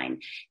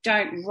line.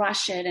 Don't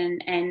rush it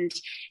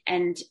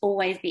and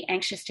always be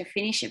anxious to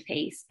finish a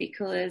piece,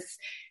 because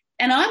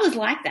And I was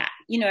like that,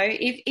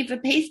 if a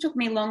piece took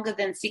me longer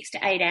than 6 to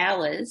 8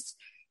 hours,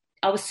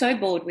 I was so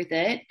bored with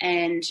it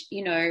and,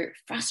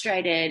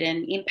 frustrated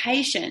and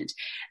impatient.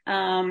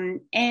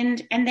 And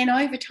then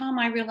over time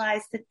I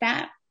realized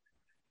that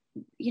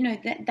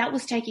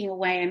was taking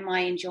away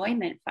my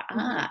enjoyment for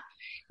art.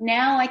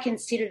 Now I can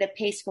sit at a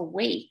piece for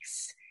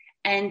weeks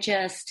and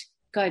just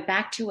go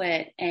back to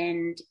it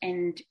and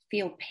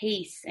feel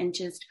peace and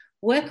just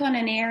work on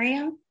an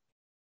area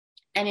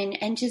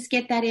and just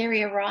get that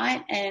area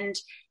right and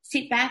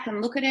sit back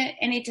and look at it,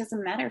 and it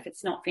doesn't matter if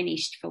it's not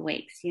finished for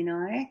weeks,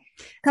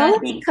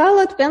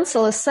 Colored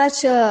pencil is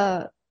such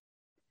a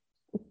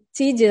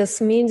tedious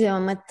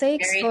medium. It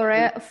takes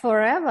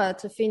forever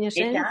to finish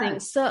anything.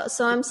 So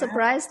I'm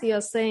surprised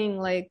you're saying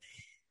like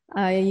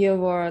you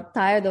were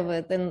tired of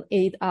it in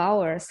 8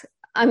 hours.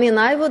 I mean,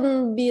 I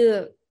wouldn't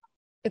be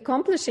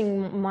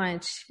accomplishing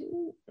much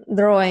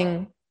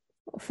drawing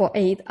for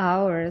 8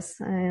 hours.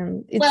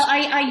 And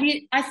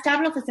I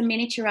started off as a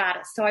miniature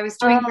artist, so I was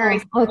doing very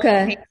small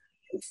pieces.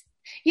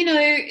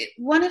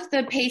 One of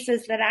the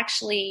pieces that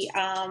actually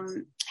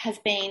has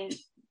been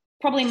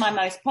probably my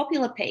most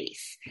popular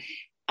piece,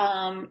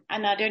 and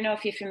I don't know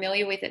if you're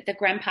familiar with it, the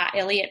Grandpa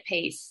Elliot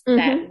piece.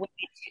 And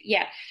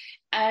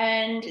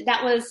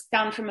that was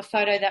done from a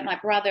photo that my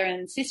brother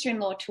and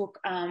sister-in-law took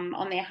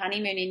on their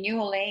honeymoon in New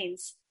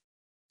Orleans.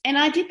 And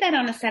I did that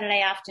on a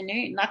Saturday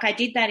afternoon. Like, I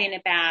did that in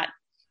about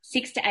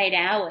 6 to 8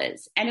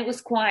 hours. And it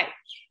was quite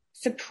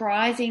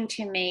surprising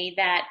to me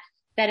that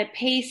a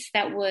piece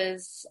that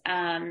was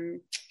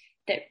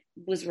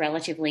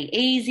relatively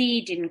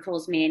easy, didn't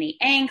cause me any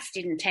angst,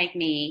 didn't take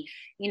me,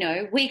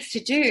 weeks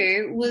to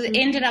do,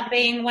 ended up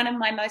being one of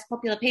my most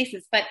popular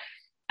pieces. But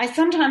I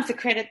sometimes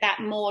accredit that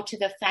more to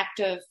the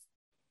fact of,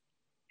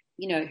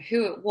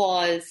 who it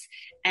was.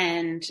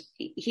 And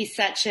he's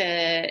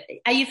are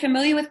you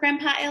familiar with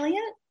Grandpa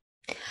Elliot?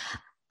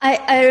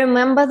 I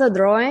remember the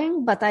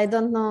drawing, but I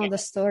don't know the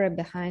story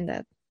behind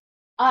it.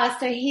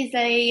 So he's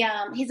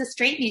a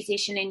street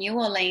musician in New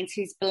Orleans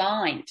who's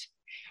blind.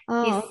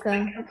 He's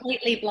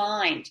completely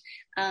blind,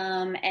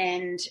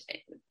 and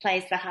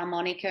plays the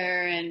harmonica.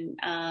 And,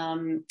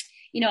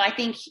 I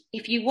think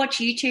if you watch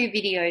YouTube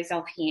videos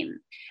of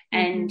him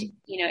and,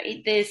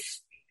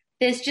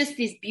 there's just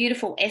this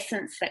beautiful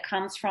essence that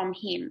comes from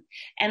him.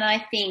 And I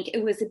think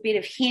it was a bit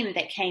of him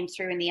that came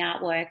through in the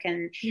artwork.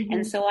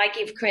 And so I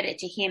give credit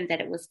to him that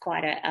it was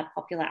quite a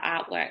popular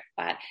artwork.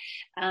 But,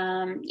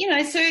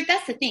 so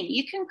that's the thing.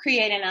 You can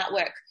create an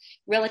artwork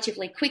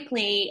relatively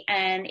quickly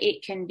and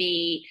it can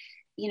be,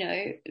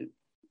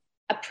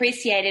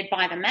 appreciated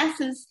by the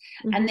masses.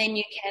 And then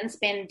you can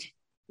spend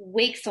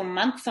weeks or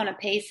months on a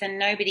piece and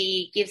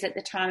nobody gives it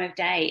the time of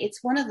day.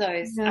 It's one of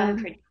those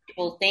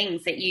unpredictable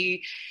things that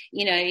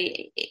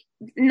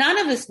none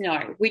of us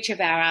know which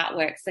of our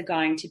artworks are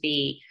going to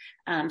be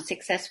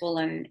successful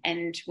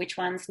and which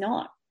one's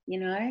not,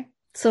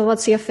 So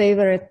what's your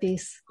favorite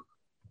piece?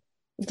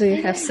 Do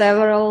you have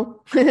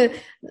several? No,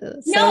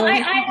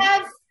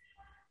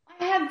 I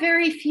have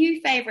very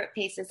few favorite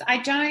pieces. I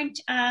don't,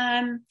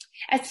 as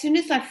soon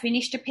as I've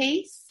finished a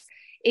piece,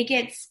 it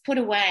gets put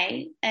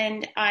away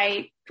and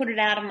I put it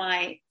out of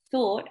my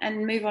thought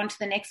and move on to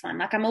the next one.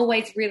 Like, I'm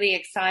always really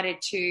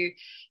excited to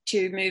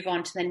move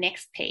on to the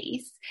next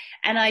piece.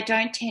 And I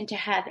don't tend to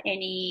have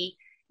any,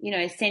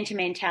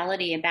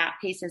 sentimentality about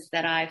pieces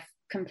that I've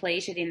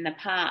completed in the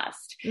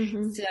past.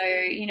 So,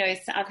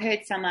 I've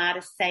heard some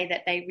artists say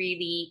that they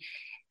really,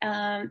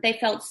 they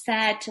felt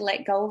sad to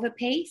let go of a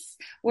piece,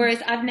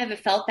 whereas I've never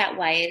felt that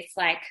way. It's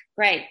like,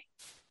 great,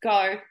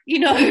 go,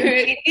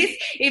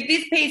 if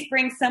this piece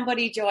brings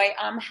somebody joy,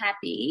 I'm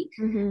happy.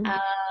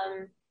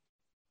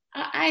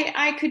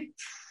 I could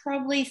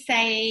probably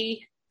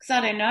say, because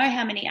I don't know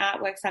how many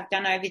artworks I've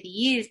done over the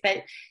years,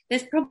 but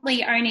there's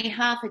probably only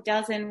half a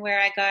dozen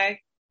where I go,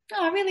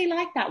 oh, I really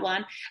like that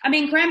one. I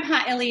mean,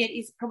 Grandpa Elliot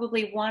is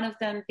probably one of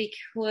them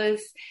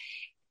because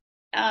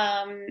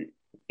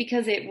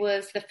it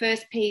was the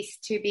first piece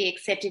to be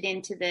accepted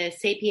into the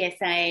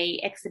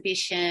CPSA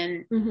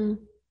exhibition.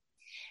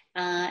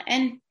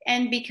 And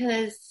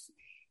because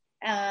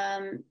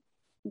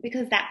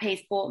that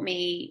piece brought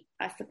me,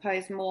 I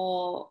suppose,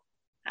 more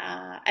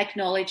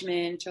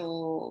acknowledgement,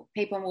 or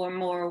people were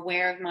more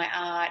aware of my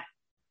art.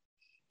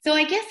 So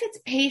I guess it's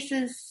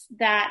pieces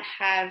that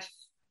have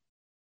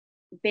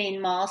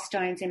been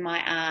milestones in my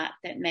art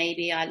that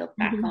maybe I look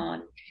back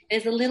on.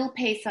 There's a little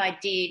piece I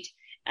did,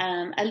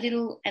 and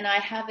I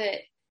have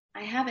it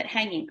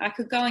hanging. I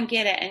could go and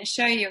get it and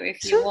show you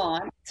if you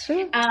want.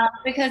 Sure.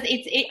 Because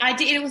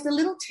it was a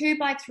little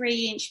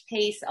 2x3 inch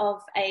piece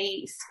of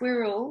a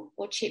squirrel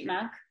or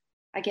chipmunk.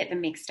 I get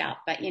them mixed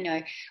up, but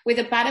with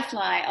a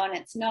butterfly on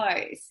its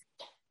nose.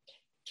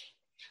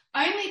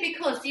 Only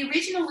because the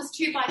original was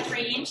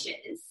 2x3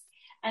 inches,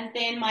 and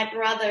then my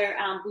brother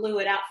blew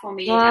it up for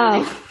me.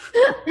 Wow.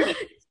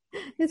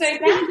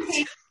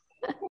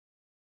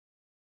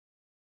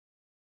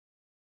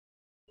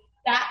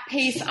 That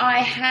piece I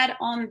had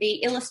on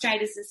the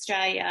Illustrators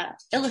Australia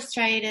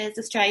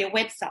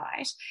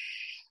website.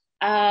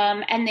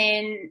 And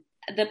then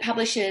the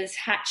publishers,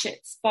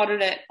 Hachette,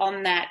 spotted it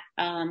on that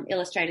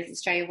Illustrators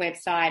Australia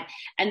website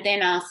and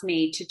then asked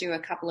me to do a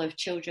couple of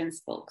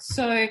children's books.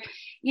 So,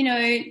 you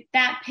know,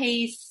 that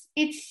piece,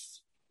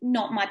 it's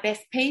not my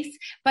best piece,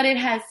 but it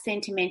has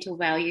sentimental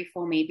value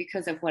for me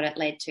because of what it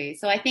led to.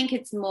 So I think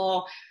it's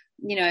more,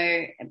 you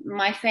know,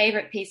 my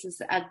favourite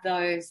pieces are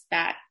those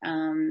that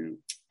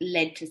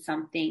led to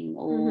something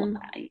or,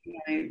 you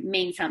know,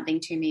 mean something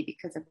to me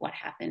because of what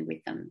happened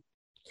with them.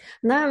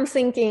 Now I'm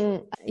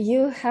thinking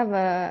you have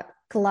a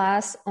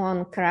class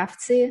on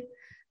Craftsy,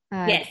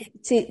 yes.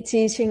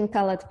 Teaching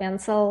colored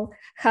pencil.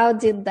 How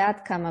did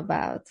that come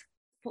about?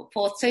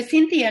 So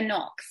Cynthia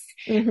Knox,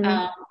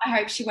 I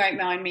hope she won't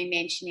mind me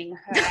mentioning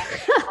her.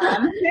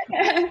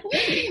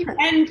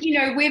 And, you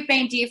know, we've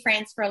been dear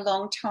friends for a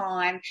long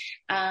time,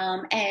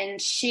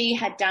 and she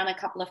had done a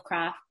couple of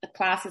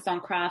classes on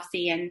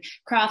Craftsy, and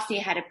Craftsy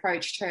had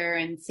approached her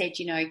and said,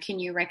 you know, can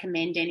you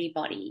recommend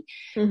anybody?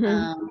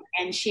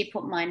 And she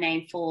put my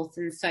name forth,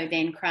 and so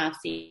then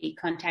Craftsy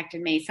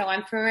contacted me. So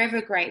I'm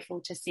forever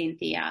grateful to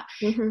Cynthia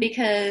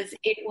because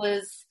it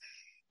was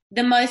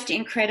the most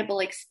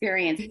incredible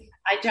experience.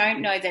 I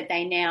don't know that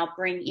they now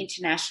bring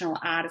international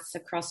artists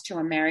across to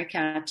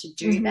America to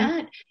do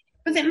that,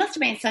 because it must have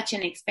been such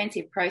an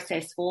expensive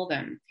process for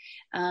them.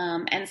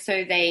 And so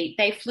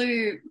they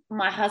flew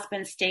my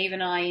husband Steve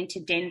and I into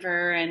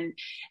Denver, and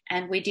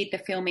we did the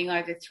filming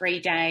over 3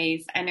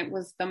 days, and it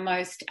was the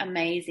most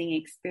amazing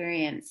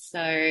experience.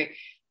 So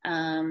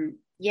most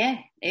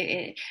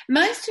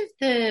of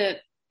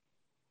the,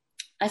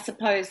 I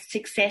suppose,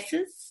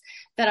 successes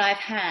that I've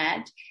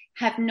had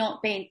have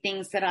not been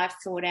things that I've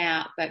sought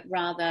out, but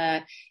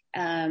rather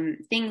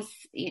things,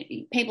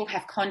 people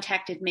have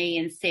contacted me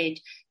and said,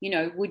 you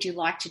know, would you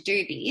like to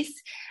do this?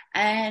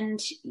 And,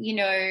 you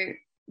know,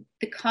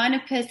 the kind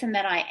of person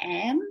that I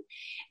am,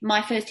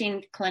 my first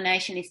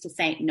inclination is to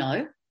say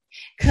no,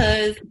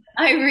 because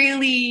I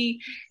really,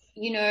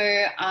 you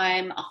know,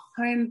 I'm a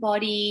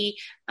homebody,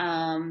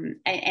 and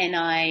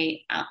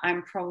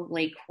I'm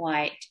probably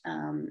quite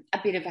a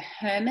bit of a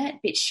hermit, a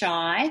bit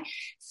shy.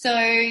 So,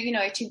 you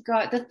know,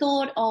 the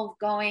thought of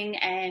going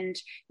and,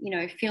 you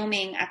know,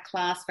 filming a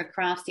class for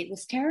Craftsy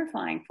was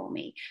terrifying for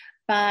me.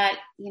 But,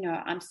 you know,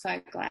 I'm so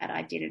glad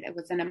I did it. It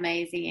was an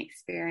amazing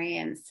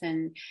experience.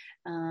 And,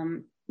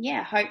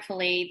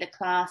 hopefully the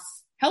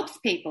class helps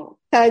people.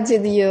 How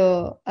did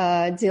you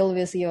deal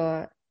with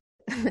your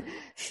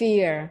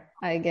fear,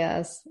 I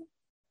guess?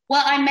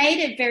 Well, I made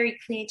it very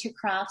clear to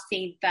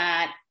Craftsy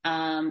that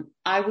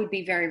I would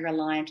be very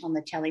reliant on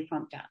the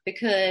teleprompter,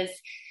 because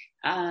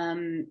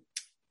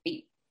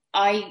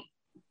I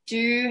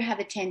do have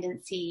a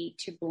tendency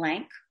to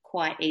blank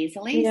quite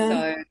easily. Yeah,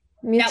 so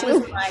me that too.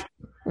 was my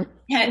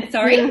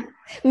sorry? Yeah,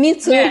 me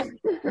too.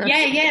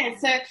 Yeah.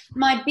 So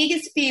my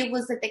biggest fear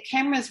was that the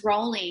camera's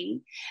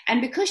rolling, and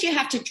because you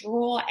have to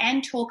draw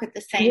and talk at the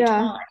same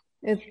time.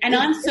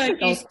 I'm so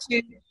used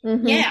to,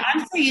 I'm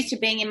so used to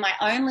being in my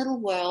own little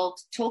world,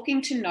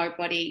 talking to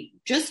nobody,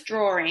 just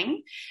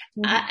drawing.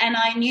 And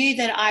I knew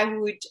that I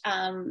would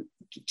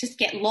just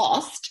get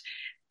lost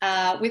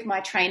with my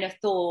train of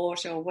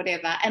thought or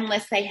whatever,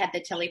 unless they had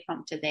the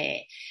teleprompter there.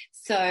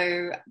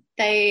 So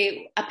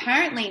they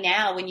apparently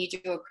now, when you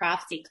do a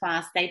Craftsy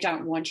class, they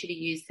don't want you to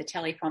use the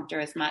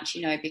teleprompter as much,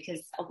 you know,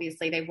 because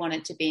obviously they want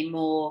it to be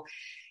more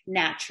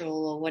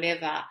natural or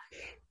whatever.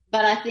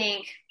 But I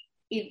think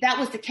if that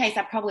was the case,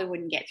 I probably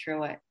wouldn't get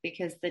through it,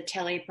 because the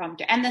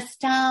teleprompter and the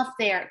staff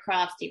there at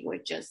Craftsy were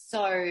just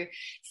so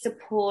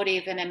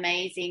supportive and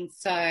amazing.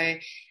 So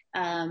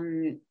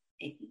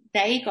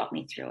they got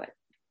me through it.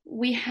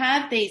 We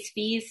have these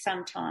fears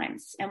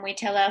sometimes, and we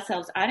tell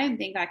ourselves, I don't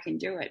think I can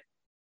do it.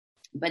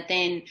 But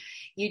then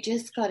you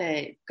just got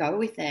to go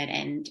with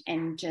it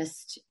and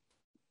just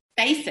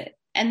face it.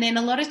 And then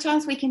a lot of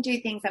times we can do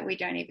things that we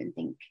don't even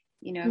think,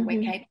 you know,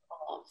 we're capable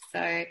of.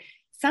 So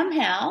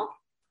somehow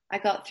I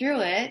got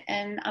through it,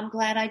 and I'm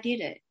glad I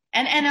did it.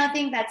 And I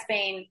think that's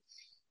been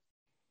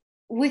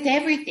with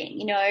everything,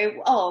 you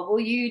know. Oh, will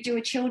you do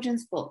a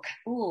children's book?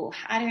 Oh,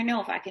 I don't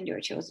know if I can do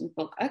a children's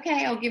book.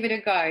 Okay, I'll give it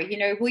a go. You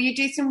know, will you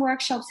do some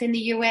workshops in the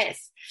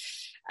US?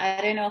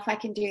 I don't know if I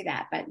can do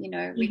that, but, you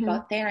know, we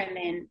got there. And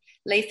then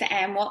Lisa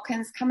Ann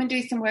Watkins, come and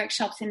do some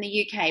workshops in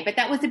the UK. But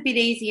that was a bit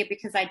easier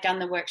because I'd done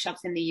the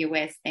workshops in the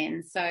US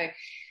then. So,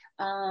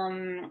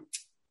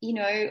 you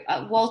know,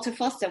 Walter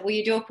Foster, will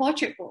you do a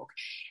portrait book?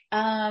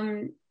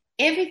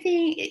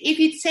 Everything, if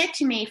you'd said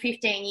to me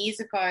 15 years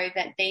ago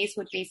that these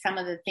would be some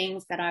of the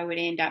things that I would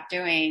end up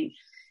doing,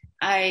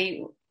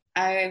 I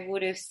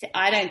would have said,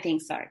 I don't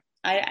think so.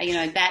 You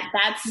know,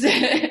 that's,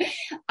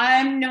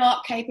 I'm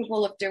not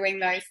capable of doing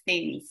those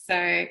things. So,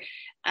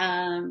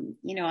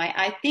 you know,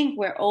 I think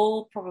we're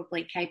all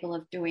probably capable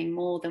of doing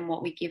more than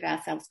what we give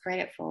ourselves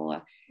credit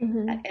for,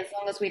 as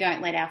long as we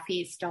don't let our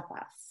fears stop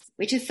us,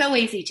 which is so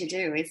easy to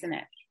do, isn't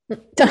it?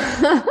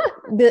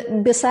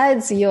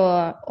 Besides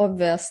your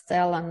obvious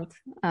talent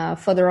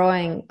for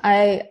drawing,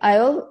 I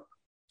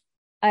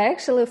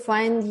actually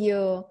find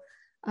you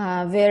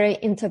very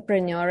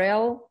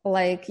entrepreneurial,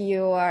 like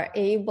you are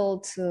able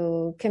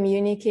to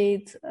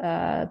communicate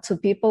to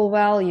people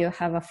well, you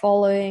have a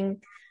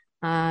following,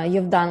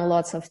 you've done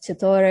lots of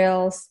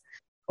tutorials.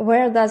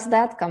 Where does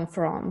that come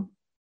from?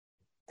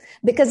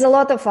 Because a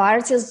lot of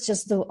artists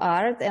just do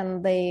art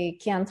and they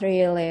can't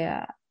really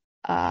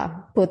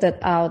put it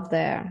out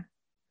there.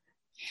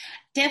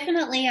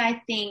 Definitely,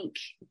 I think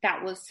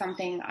that was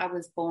something I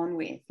was born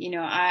with.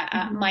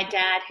 My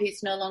dad,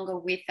 who's no longer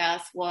with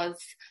us, was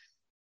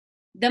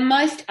the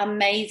most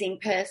amazing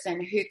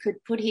person who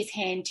could put his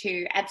hand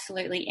to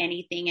absolutely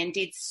anything and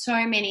did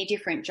so many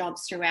different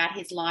jobs throughout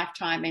his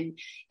lifetime, and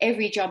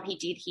every job he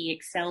did, he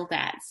excelled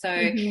at. So,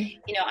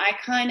 I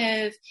kind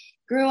of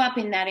grew up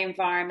in that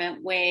environment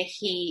where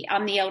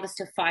I'm the eldest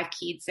of 5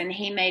 kids, and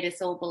he made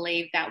us all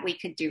believe that we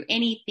could do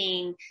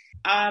anything.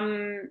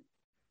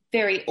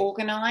 Very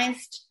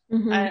organized.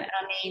 I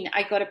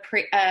got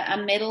a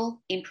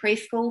medal in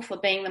preschool for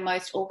being the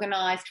most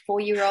organized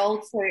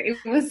 4-year-old. So it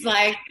was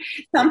like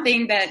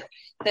something that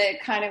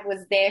kind of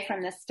was there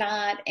from the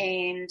start.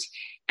 And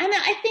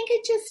I think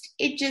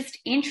it just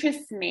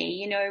interests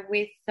me,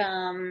 with,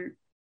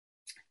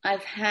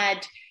 I've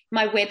had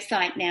my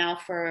website now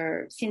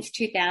since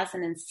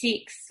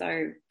 2006.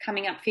 So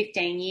coming up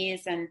 15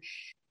 years. And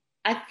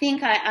I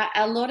think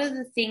a lot of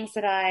the things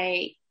that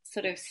I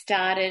sort of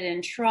started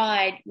and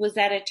tried was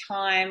at a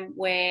time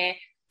where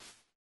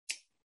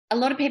a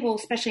lot of people,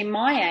 especially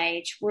my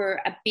age,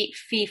 were a bit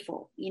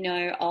fearful,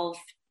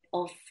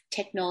 of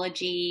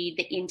technology,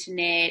 the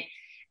internet.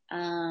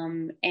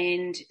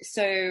 And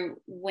so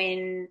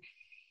when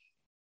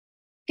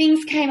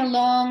things came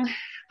along,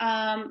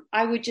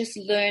 I would just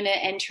learn it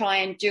and try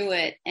and do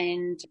it.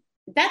 And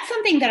that's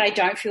something that I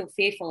don't feel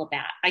fearful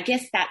about. I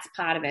guess that's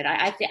part of it.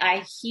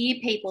 I hear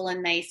people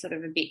and they sort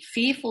of a bit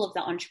fearful of the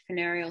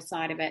entrepreneurial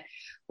side of it,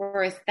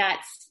 whereas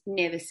that's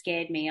never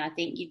scared me. I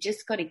think you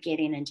just got to get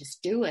in and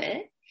just do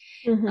it.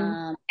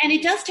 And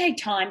it does take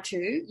time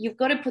too. You've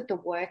got to put the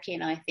work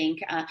in, I think.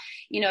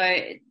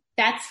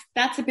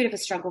 That's a bit of a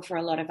struggle for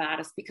a lot of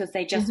artists because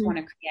they just want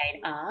to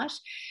create art,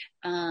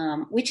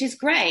 which is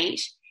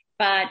great.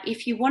 But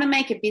if you want to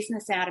make a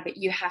business out of it,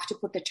 you have to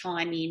put the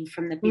time in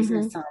from the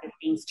business side of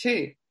things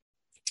too.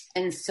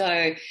 And so,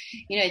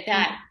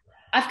 that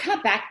I've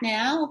cut back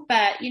now,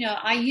 but,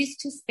 I used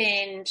to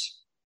spend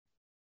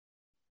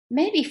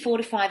maybe 4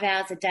 to 5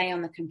 hours a day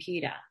on the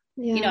computer.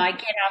 I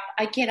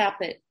get up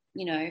at,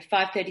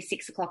 5:30,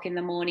 6 o'clock in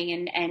the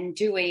morning and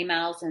do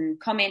emails and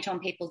comment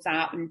on people's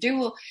art and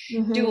do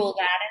all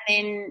that.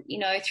 And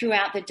then,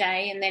 throughout the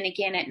day and then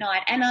again at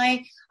night. And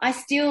I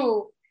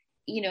still,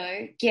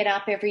 get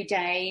up every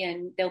day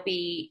and there'll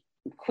be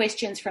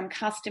questions from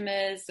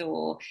customers,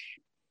 or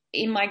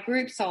in my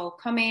groups I'll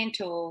comment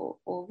or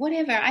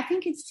whatever. I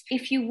think it's,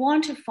 if you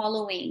want a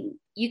following,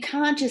 you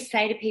can't just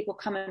say to people,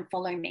 come and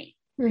follow me,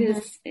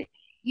 because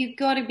you've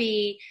got to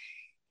be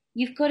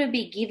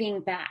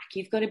giving back.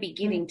 You've got to be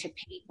giving to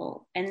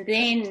people. And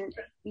then,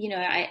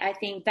 I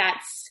think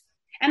that's,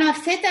 and I've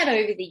said that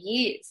over the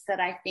years, that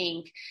I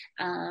think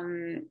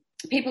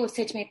people have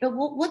said to me, but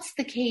what's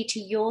the key to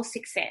your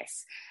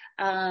success?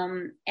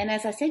 And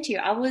as I said to you,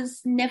 I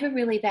was never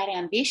really that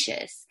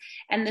ambitious,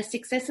 and the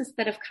successes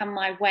that have come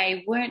my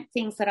way weren't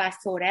things that I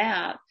sought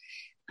out.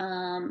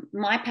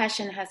 My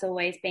passion has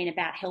always been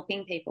about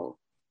helping people,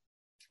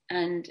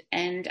 and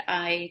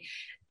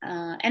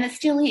it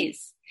still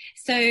is.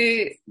 So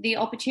the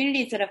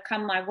opportunities that have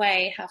come my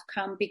way have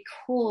come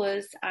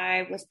because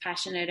I was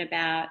passionate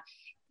about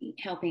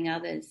helping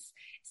others.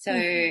 So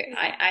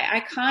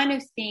I kind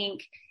of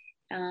think,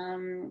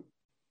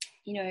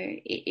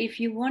 if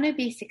you want to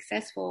be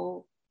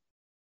successful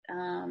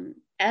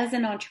as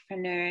an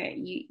entrepreneur,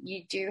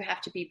 you do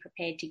have to be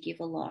prepared to give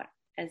a lot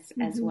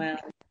as well.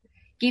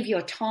 Give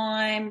your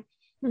time,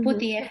 put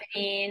the effort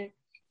in,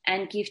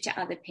 and give to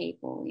other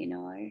people,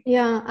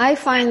 Yeah, I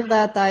find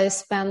that I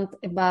spend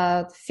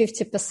about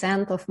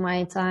 50% of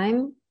my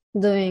time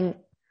doing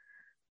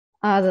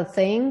other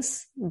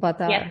things, but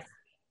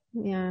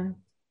yeah.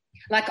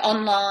 Like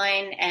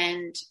online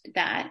and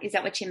that, is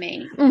that what you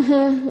mean?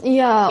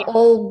 Yeah,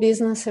 all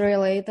business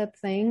related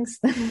things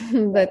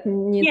that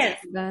need to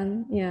be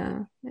done.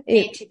 Yeah.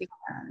 Need to be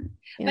done.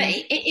 Yeah. But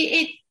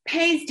it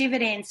pays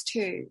dividends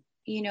too,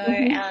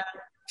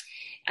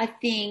 I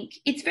think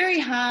it's very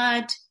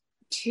hard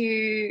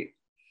to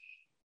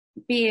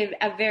be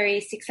a very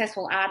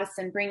successful artist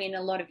and bring in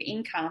a lot of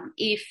income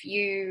if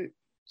you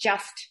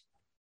just,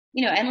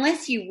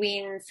 unless you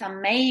win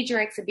some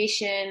major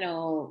exhibition,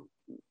 or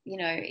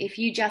if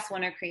you just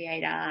want to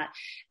create art,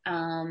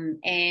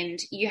 and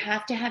you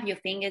have to have your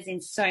fingers in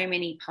so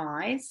many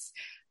pies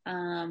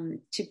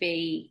to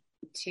be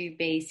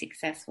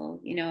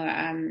successful.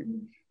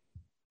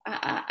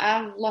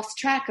 I've lost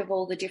track of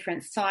all the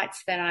different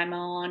sites that I'm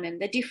on and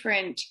the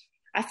different,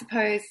 I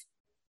suppose,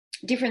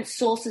 different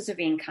sources of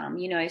income,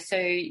 so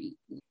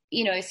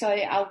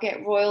I'll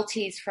get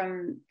royalties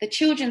from the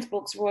children's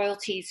books,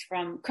 royalties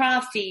from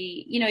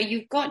Craftsy.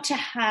 You've got to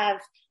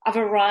have a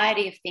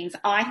variety of things,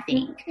 I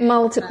think.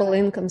 Multiple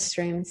income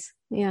streams.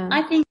 Yeah.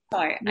 I think so.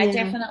 I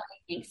definitely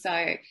think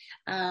so.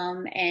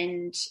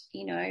 And,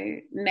 you know,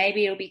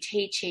 maybe it'll be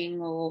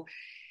teaching, or,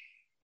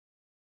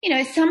 you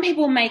know, some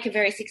people make a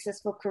very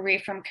successful career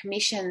from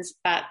commissions,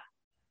 but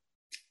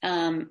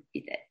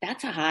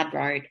that's a hard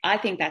road. I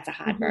think that's a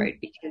hard road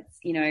because,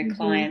 you know,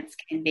 clients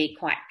can be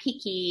quite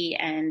picky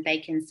and they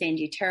can send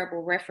you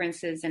terrible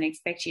references and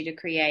expect you to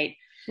create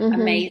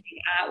amazing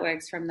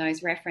artworks from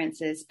those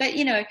references. But,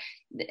 you know,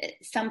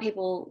 some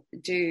people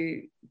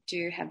do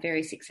have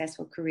very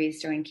successful careers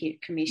doing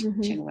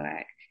commission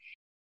work.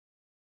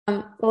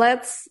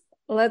 Let's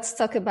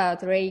talk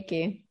about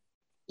Reiki.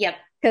 Yep.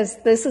 Because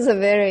this is a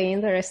very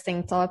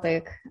interesting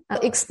topic.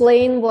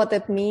 Explain what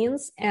it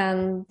means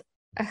and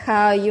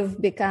how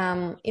you've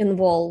become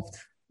involved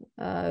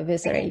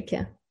with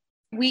Reiki.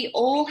 We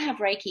all have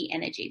Reiki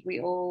energy.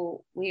 We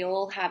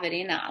all have it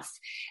in us,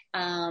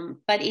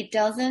 but it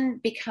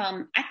doesn't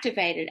become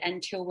activated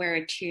until we're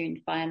attuned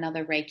by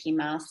another Reiki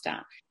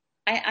master.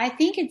 I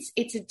think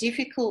it's a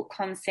difficult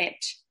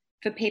concept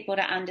for people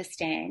to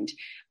understand,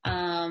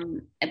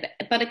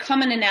 but a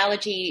common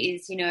analogy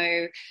is, you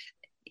know,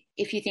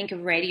 if you think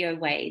of radio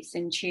waves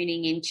and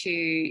tuning into,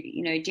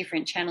 you know,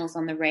 different channels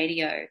on the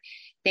radio,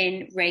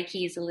 then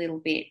Reiki is a little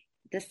bit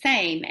the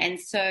same. And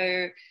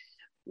so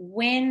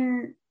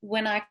when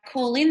I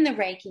call in the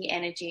Reiki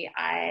energy,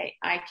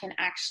 I can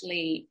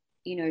actually,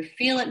 you know,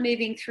 feel it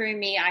moving through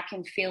me. I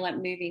can feel it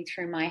moving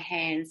through my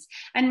hands.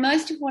 And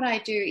most of what I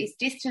do is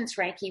distance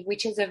Reiki,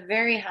 which is a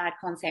very hard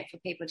concept for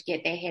people to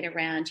get their head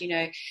around. You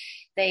know,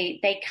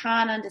 they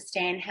can't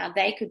understand how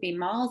they could be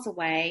miles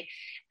away.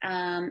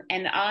 And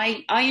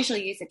I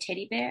usually use a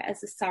teddy bear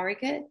as a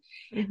surrogate.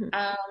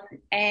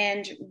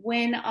 And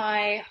when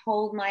I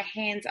hold my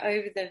hands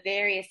over the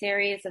various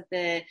areas of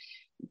the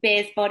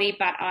bear's body,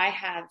 but I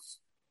have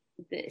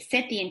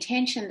set the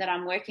intention that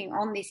I'm working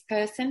on this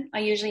person, I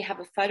usually have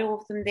a photo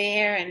of them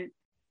there, and,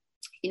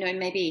 you know,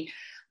 maybe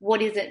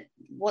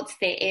what's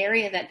their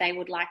area that they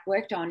would like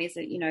worked on? Is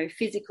it, you know,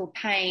 physical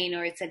pain,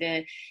 or is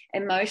it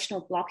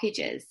emotional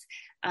blockages?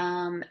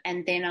 And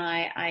then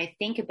I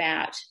think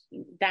about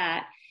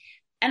that,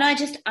 and I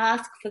just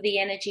ask for the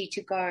energy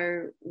to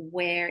go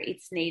where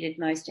it's needed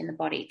most in the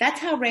body. That's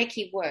how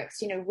Reiki works.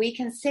 You know, we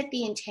can set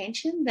the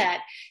intention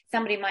that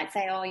somebody might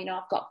say, oh, you know,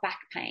 I've got back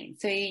pain.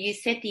 So you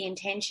set the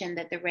intention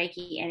that the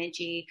Reiki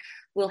energy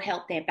will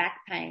help their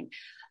back pain.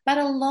 But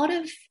a lot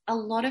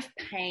of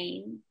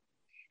pain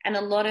and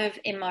a lot of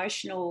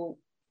emotional,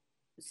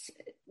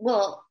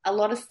 well, a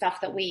lot of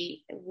stuff that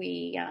we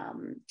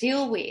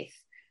deal with,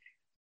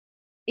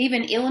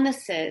 even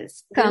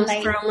illnesses, comes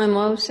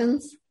from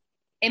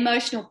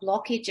emotional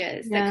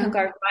blockages that can go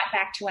right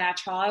back to our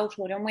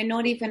childhood, and we're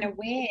not even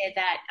aware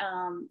that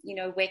you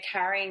know, we're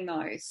carrying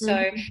those.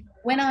 So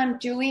when I'm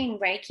doing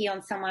Reiki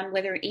on someone,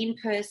 whether in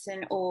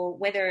person or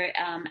whether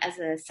as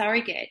a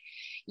surrogate,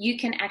 you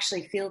can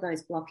actually feel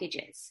those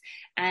blockages.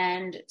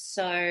 And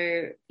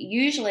so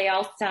usually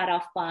I'll start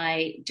off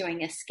by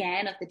doing a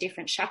scan of the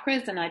different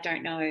chakras, and I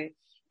don't know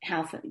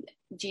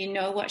do you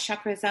know what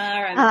chakras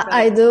are?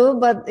 I do,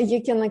 but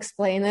you can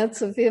explain it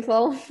to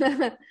people. So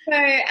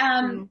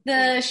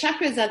the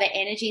chakras are the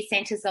energy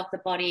centers of the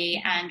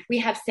body, and we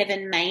have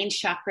 7 main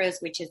chakras,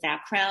 which is our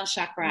crown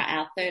chakra,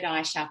 our third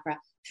eye chakra,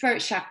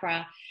 throat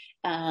chakra,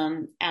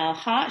 our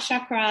heart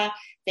chakra,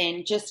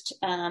 then just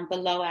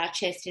below our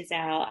chest is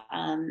our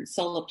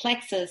solar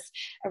plexus,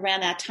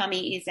 around our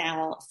tummy is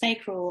our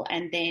sacral,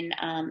 and then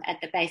at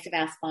the base of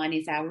our spine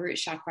is our root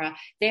chakra.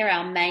 They're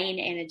our main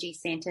energy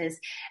centers.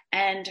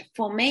 And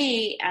for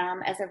me,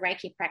 as a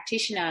Reiki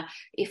practitioner,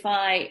 if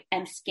I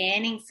am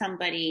scanning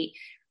somebody,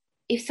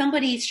 if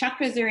somebody's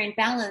chakras are in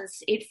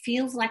balance, it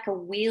feels like a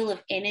wheel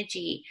of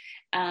energy,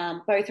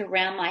 both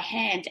around my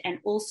hand and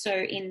also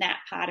in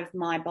that part of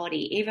my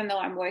body. Even though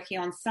I'm working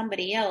on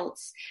somebody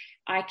else,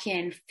 I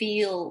can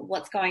feel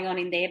what's going on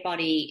in their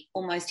body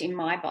almost in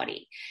my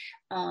body.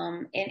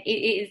 And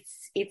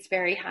it's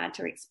very hard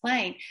to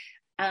explain.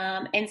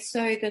 And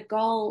so the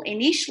goal,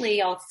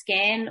 initially I'll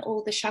scan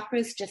all the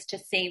chakras just to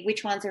see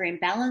which ones are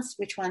imbalanced,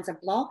 which ones are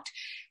blocked.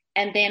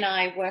 And then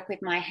I work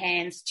with my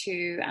hands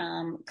to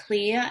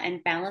clear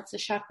and balance the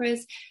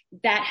chakras.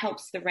 That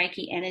helps the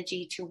Reiki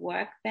energy to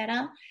work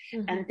better.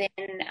 And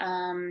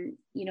then,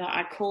 you know,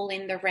 I call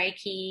in the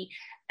Reiki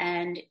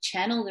and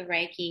channel the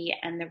Reiki,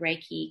 and the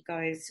Reiki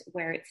goes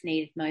where it's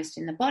needed most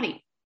in the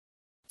body.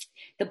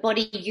 The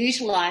body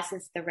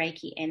utilizes the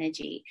Reiki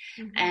energy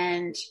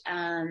and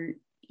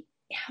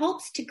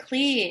helps to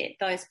clear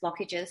those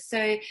blockages.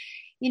 So,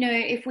 you know,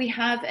 if we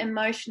have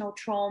emotional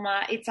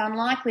trauma, it's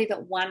unlikely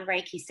that one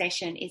Reiki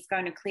session is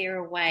going to clear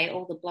away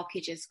all the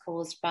blockages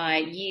caused by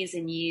years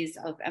and years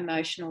of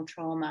emotional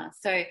trauma.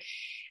 So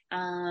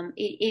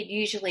it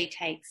usually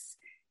takes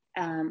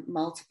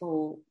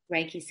multiple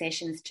Reiki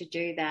sessions to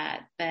do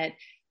that. But,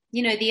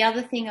 you know, the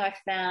other thing I've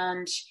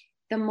found,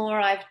 the more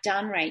I've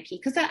done Reiki,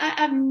 because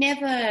I've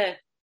never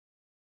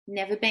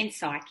been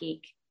psychic.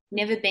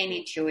 never been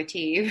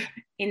intuitive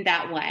in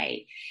that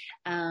way.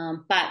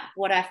 But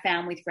what I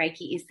found with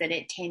Reiki is that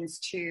it tends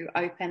to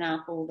open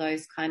up all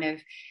those kind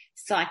of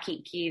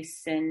psychic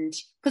gifts, and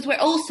because we're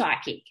all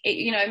psychic,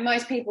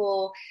 most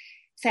people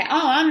say,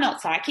 oh, I'm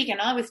not psychic, and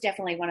I was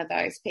definitely one of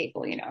those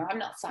people, I'm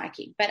not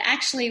psychic. But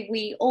actually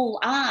we all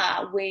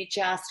are. We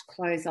just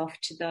close off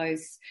to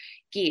those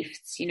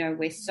gifts.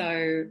 We're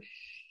so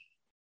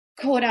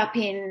caught up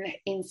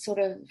in sort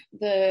of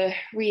the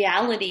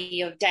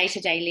reality of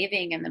day-to-day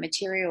living and the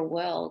material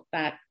world.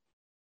 But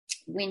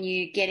when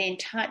you get in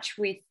touch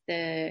with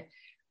Reiki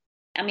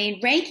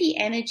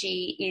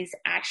energy is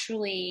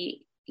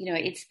actually,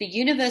 it's the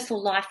universal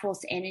life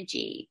force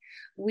energy,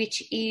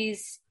 which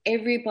is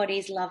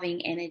everybody's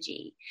loving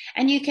energy.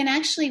 And you can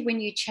actually, when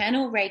you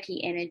channel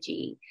Reiki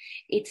energy,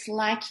 it's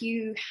like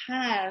you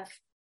have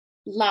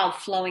love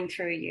flowing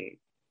through you.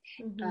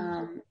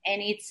 Mm-hmm.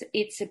 And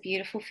it's a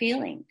beautiful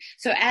feeling.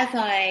 So as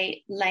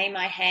I lay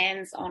my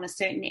hands on a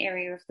certain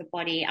area of the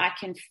body, I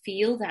can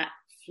feel that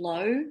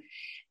flow.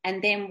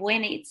 And then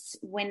when it's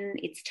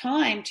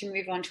time to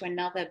move on to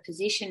another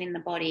position in the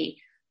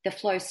body, the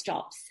flow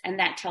stops, and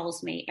that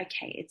tells me,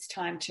 okay, it's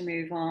time to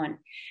move on.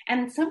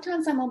 And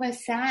sometimes I'm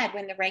almost sad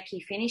when the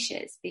Reiki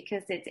finishes,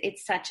 because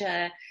it's such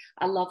a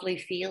lovely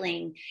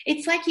feeling.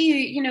 It's like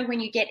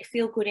when you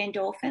feel good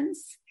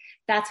endorphins,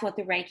 that's what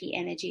the Reiki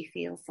energy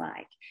feels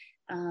like.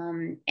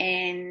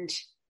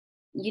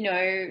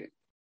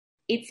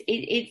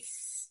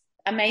 It's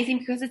amazing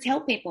because it's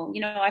helped people.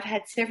 I've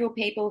had several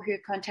people who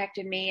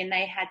contacted me and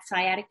they had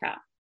sciatica,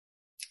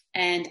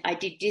 and I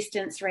did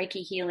distance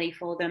Reiki healing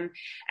for them,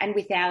 and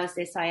with hours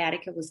their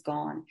sciatica was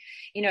gone.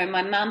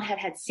 My mum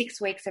had 6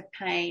 weeks of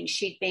pain.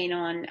 She'd been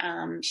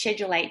on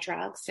Schedule 8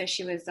 drugs, so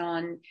she was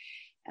on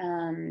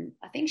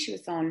I think she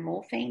was on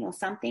morphine or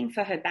something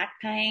for her back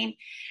pain,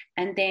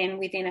 and then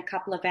within a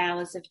couple of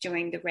hours of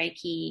doing the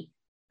Reiki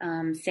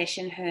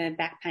session, her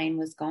back pain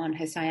was gone,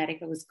 her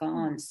sciatica was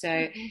gone.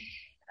 So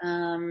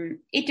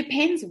it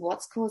depends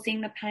what's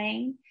causing the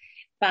pain,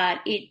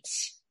 but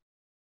it's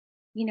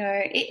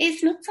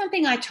not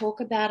something I talk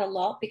about a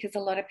lot, because a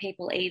lot of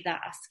people either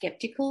are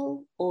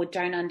skeptical or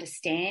don't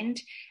understand.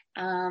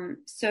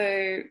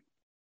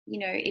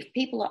 If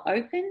people are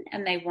open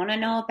and they want to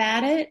know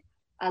about it,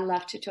 I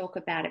love to talk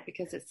about it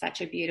because it's such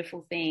a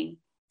beautiful thing.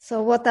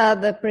 So what are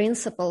the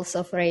principles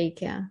of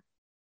Reiki?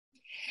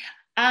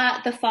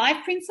 The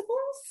 5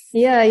 principles?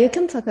 Yeah, you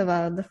can talk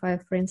about the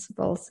 5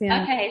 principles.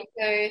 Yeah. Okay,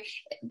 so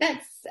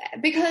that's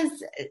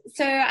because,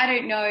 I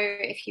don't know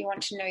if you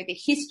want to know the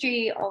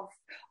history of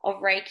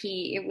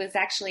Reiki. It was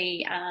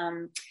actually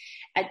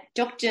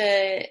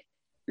Dr.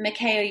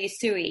 Mikao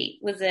Usui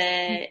was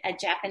a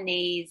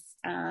Japanese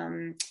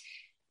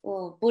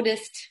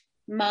Buddhist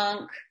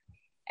monk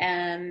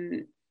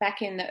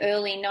back in the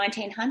early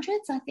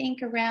 1900s, I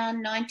think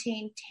around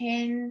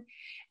 1910.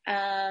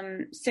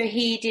 So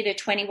he did a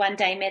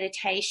 21-day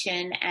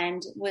meditation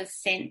and was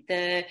sent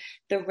the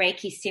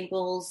Reiki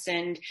symbols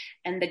and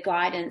the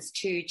guidance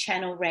to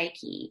channel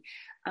Reiki.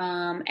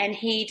 And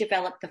he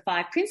developed the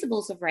 5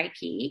 principles of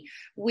Reiki,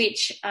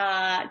 which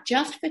are: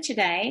 just for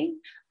today,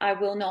 I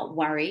will not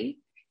worry.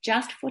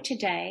 Just for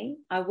today,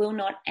 I will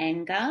not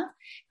anger.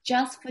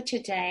 Just for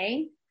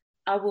today,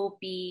 I will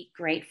be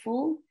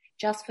grateful.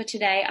 Just for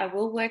today, I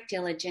will work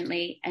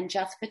diligently. And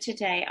just for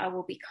today, I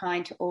will be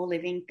kind to all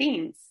living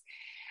things.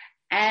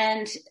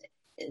 And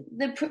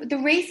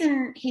the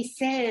reason he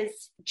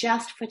says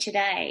just for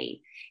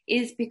today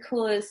is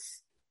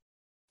because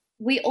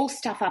we all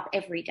stuff up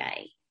every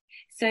day.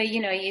 So,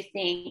 you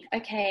think,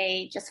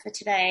 okay, just for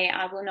today,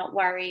 I will not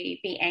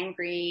worry, be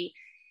angry.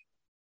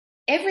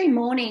 Every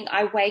morning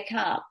I wake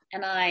up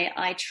and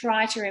I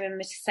try to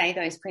remember to say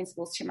those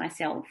principles to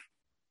myself.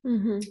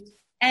 Mm-hmm.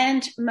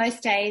 And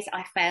most days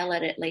I fail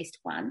at least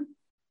one,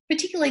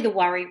 particularly the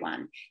worry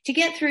one. To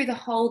get through the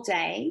whole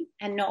day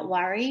and not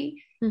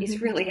worry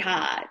is really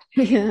hard,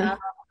 yeah.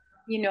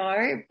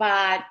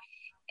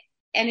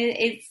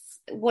 It's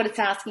what it's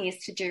asking us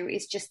to do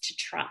is just to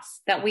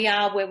trust that we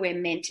are where we're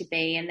meant to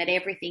be, and that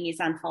everything is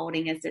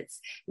unfolding as it's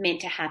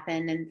meant to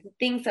happen. And the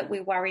things that we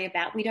worry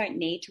about, we don't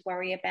need to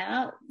worry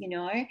about,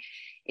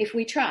 if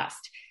we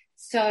trust.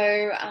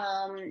 So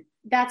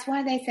that's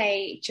why they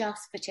say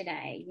just for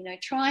today,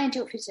 try and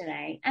do it for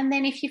today. And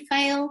then if you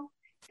fail,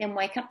 then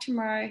wake up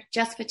tomorrow.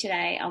 Just for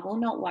today, I will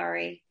not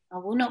worry. I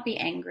will not be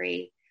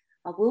angry.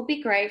 I will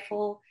be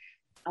grateful.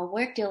 I'll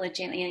work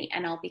diligently,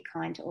 and I'll be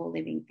kind to all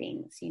living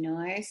things,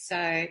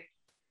 So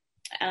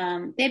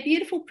they're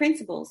beautiful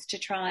principles to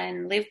try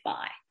and live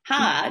by.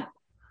 Hard,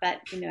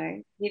 but,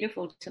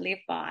 beautiful to live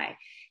by.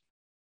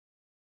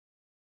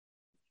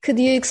 Could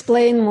you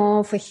explain more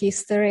of a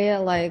history,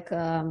 like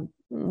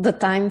the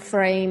time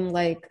frame,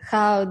 like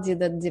how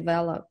did it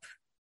develop?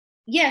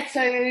 Yeah,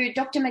 so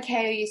Dr.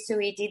 Mikao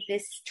Usui did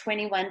this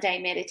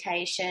 21-day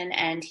meditation,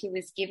 and he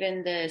was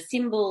given the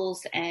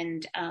symbols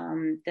and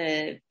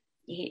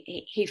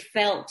he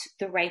felt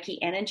the Reiki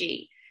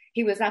energy.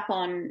 He was up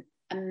on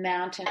a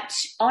mountain.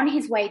 On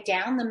his way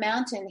down the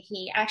mountain,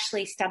 he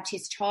actually stubbed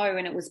his toe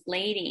and it was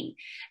bleeding.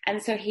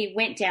 And so he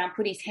went down,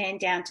 put his hand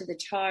down to the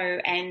toe,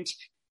 and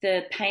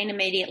the pain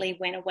immediately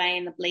went away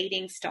and the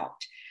bleeding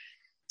stopped.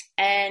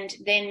 And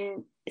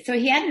then, so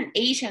he hadn't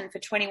eaten for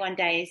 21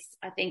 days.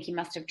 I think he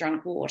must have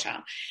drunk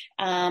water.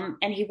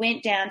 And he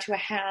went down to a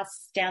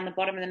house down the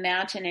bottom of the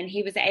mountain, and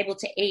he was able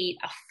to eat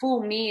a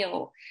full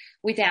meal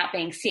without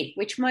being sick,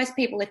 which most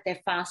people, if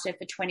they're fasted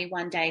for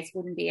 21 days,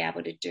 wouldn't be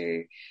able to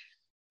do.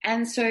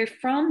 And so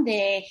from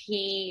there,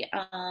 he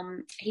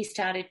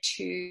started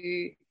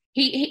to,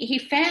 he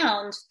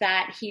found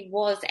that he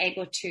was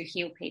able to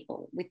heal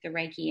people with the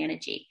Reiki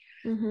energy.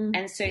 Mm-hmm.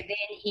 And so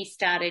then he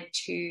started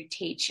to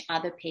teach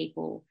other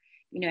people,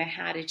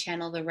 how to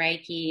channel the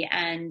Reiki.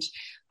 And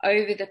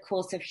over the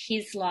course of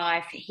his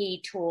life,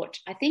 he taught,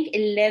 I think,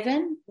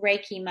 11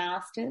 Reiki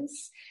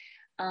masters.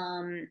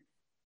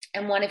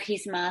 And one of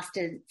his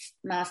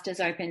masters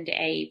opened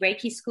a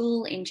Reiki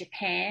school in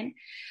Japan.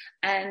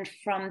 And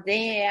from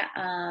there,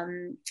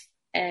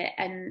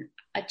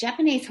 a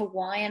Japanese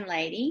Hawaiian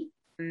lady,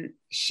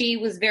 she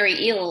was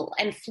very ill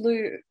and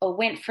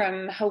went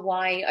from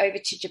Hawaii over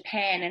to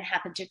Japan and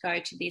happened to go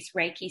to this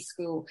Reiki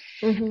school.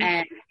 Mm-hmm.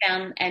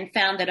 and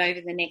found that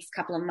over the next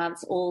couple of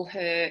months, all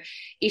her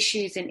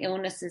issues and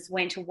illnesses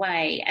went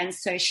away. And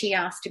so she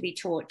asked to be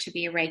taught to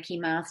be a Reiki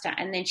master.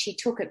 And then she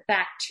took it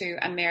back to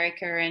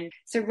America. And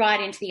so right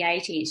into the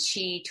 80s,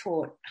 she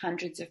taught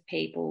hundreds of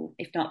people,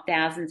 if not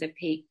thousands of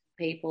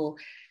people,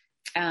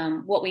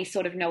 what we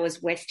sort of know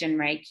as Western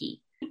Reiki.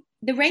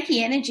 The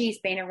Reiki energy has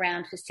been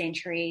around for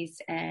centuries,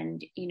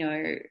 and,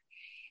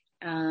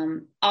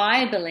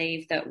 I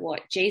believe that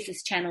what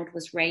Jesus channeled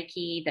was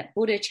Reiki, that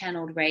Buddha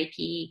channeled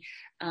Reiki.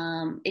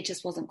 It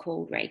just wasn't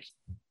called Reiki.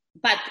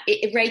 But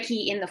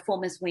Reiki in the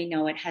form as we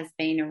know it has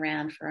been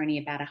around for only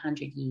about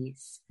 100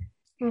 years.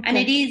 Okay. And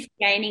it is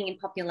gaining in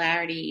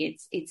popularity.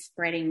 It's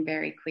spreading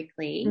very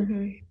quickly.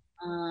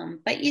 Mm-hmm.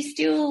 But you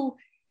still,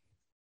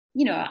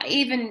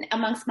 even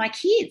amongst my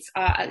kids,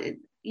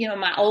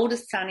 my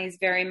oldest son is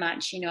very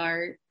much,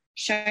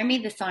 show me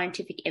the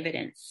scientific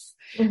evidence.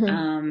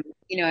 Mm-hmm.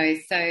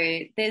 So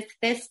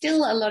there's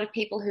still a lot of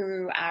people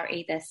who are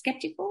either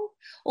skeptical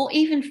or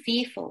even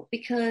fearful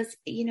because,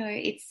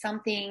 it's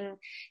something,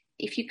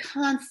 if you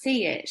can't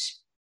see it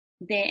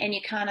then and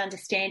you can't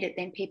understand it,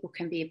 then people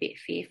can be a bit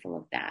fearful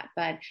of that.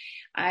 But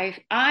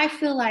I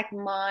feel like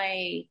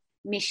my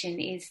mission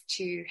is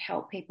to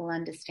help people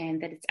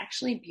understand that it's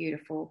actually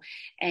beautiful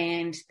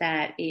and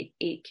that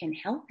it can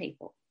help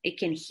people. It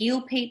can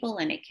heal people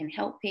and it can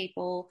help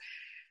people.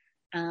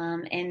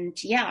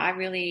 I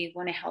really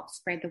want to help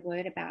spread the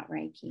word about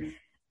Reiki.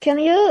 Can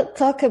you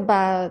talk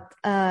about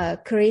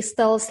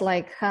crystals,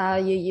 like how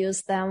you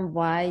use them,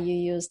 why you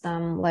use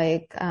them,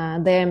 like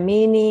their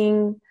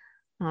meaning,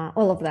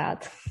 all of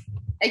that?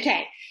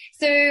 Okay.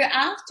 So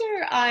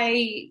after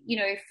I,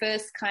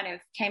 first kind of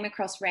came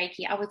across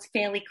Reiki, I was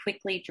fairly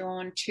quickly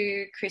drawn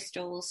to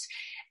crystals.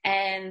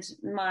 And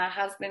my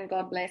husband,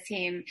 God bless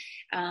him,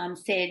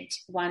 said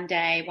one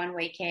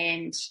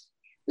weekend,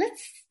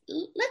 let's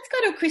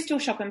go to a crystal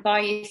shop and buy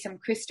you some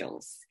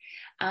crystals.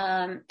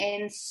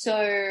 And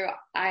so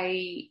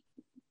I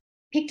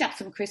picked up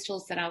some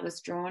crystals that I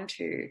was drawn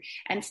to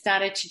and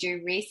started to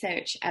do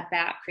research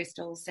about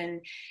crystals.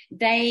 And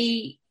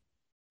they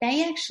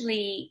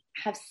actually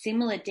have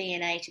similar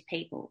DNA to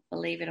people,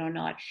 believe it or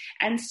not.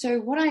 And so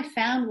what I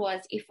found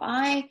was if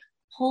I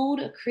hold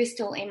a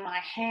crystal in my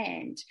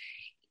hand,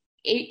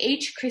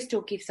 each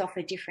crystal gives off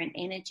a different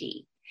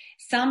energy.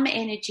 Some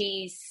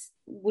energies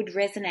would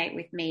resonate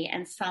with me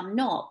and some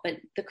not, but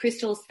the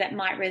crystals that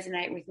might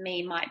resonate with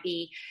me might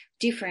be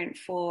different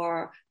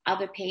for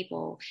other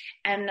people.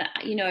 And,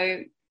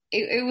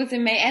 it was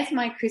amazing.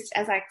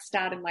 As I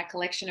started my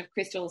collection of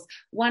crystals,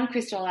 one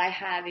crystal I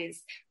have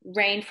is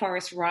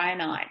rainforest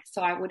rhyonite.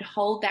 So I would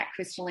hold that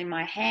crystal in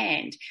my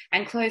hand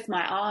and close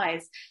my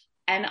eyes,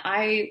 and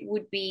I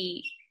would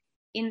be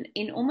in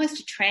almost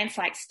a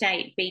trance-like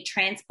state, be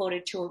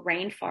transported to a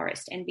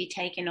rainforest and be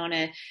taken on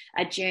a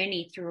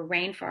journey through a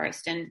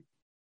rainforest. And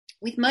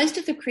with most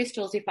of the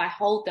crystals, if I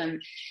hold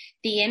them,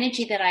 the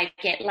energy that I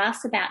get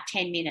lasts about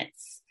 10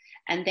 minutes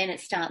and then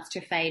it starts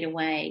to fade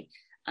away.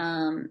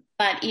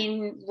 But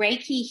in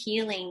Reiki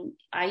healing,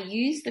 I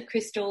use the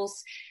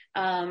crystals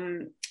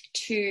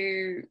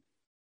to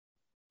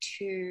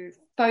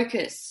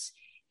focus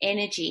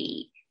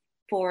energy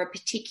for a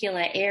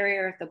particular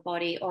area of the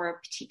body or a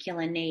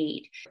particular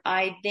need.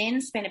 I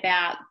then spent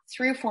about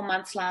 3 or 4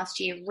 months last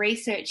year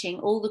researching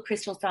all the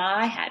crystals that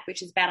I had,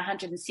 which is about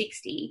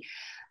 160,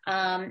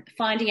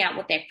 finding out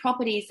what their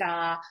properties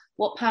are,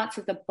 what parts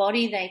of the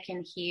body they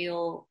can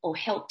heal or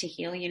help to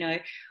heal,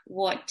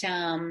 what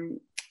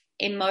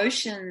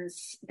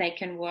emotions they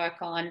can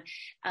work on,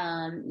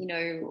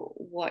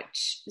 what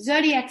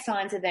zodiac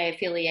signs are they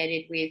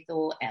affiliated with,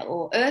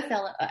 or earth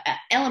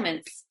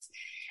elements.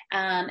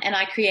 And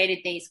I created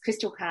these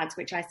crystal cards,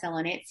 which I sell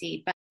on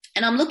Etsy.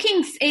 And I'm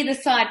looking either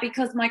side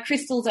because my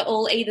crystals are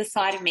all either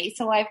side of me.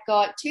 So I've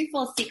got 2,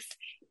 4, 6.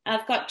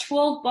 I've got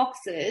 12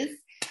 boxes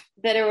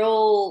that are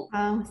all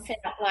set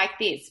up like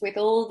this with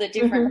all the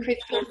different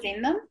crystals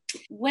in them.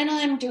 When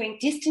I'm doing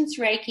distance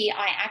Reiki,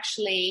 I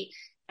actually,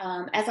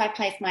 as I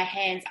place my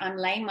hands, I'm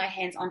laying my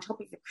hands on top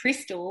of the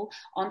crystal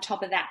on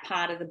top of that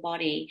part of the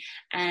body,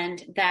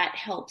 and that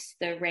helps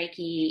the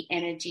Reiki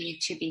energy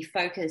to be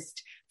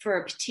focused for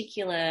a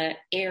particular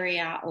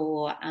area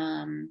or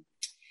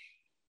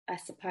I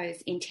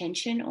suppose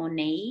intention or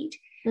need.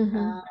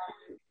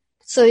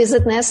 So is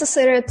it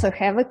necessary to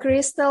have a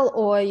crystal,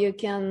 or you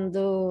can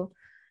do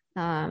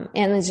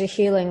energy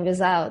healing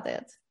without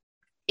it?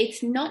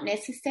 It's not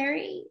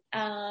necessary.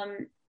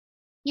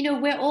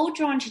 We're all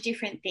drawn to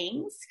different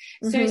things.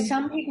 So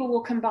some people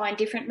will combine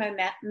different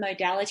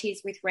modalities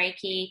with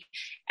Reiki.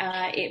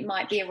 It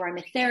might be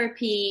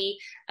aromatherapy.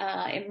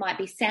 It might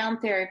be sound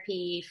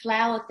therapy,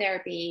 flower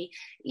therapy.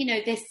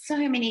 There's so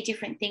many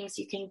different things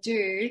you can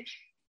do.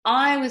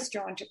 I was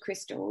drawn to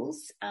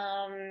crystals.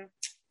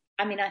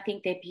 I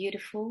think they're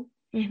beautiful.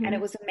 And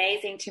it was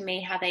amazing to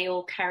me how they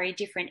all carry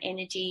different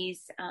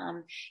energies.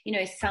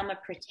 Some are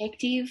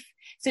protective.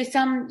 So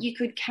some you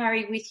could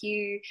carry with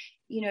you,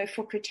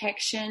 for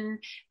protection.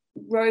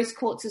 Rose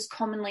quartz is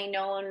commonly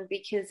known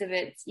because of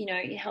its,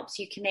 it helps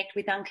you connect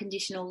with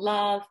unconditional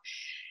love.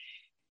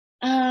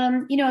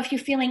 If you're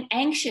feeling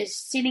anxious,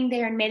 sitting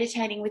there and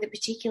meditating with a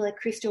particular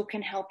crystal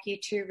can help you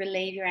to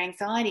relieve your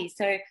anxiety.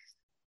 So,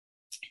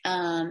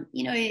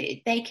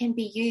 they can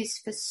be used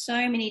for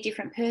so many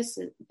different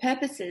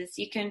purposes.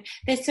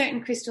 There's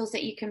certain crystals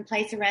that you can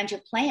place around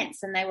your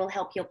plants and they will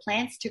help your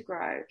plants to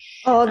grow.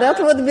 Oh,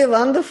 that would be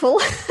wonderful.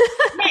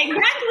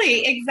 Yeah,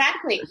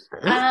 exactly.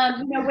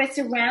 We're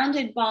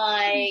surrounded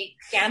by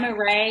gamma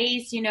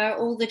rays,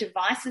 all the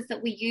devices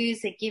that we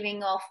use are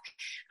giving off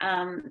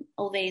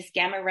all these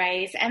gamma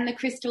rays, and the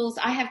crystals,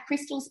 I have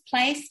crystals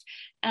placed,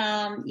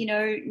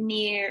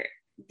 near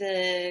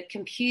the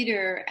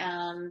computer,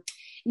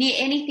 near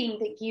anything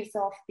that gives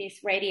off this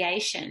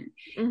radiation,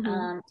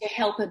 to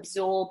help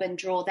absorb and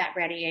draw that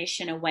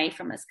radiation away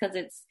from us, because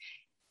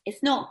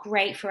it's not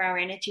great for our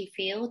energy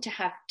field to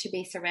have to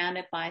be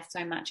surrounded by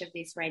so much of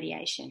this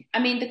radiation.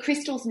 The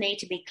crystals need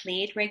to be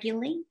cleared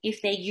regularly.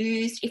 If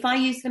I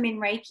use them in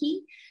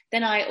Reiki,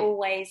 then I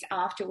always,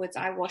 afterwards,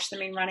 I wash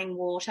them in running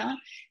water,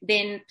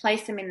 then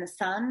place them in the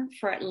sun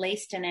for at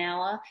least an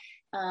hour,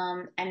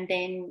 and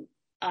then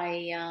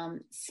I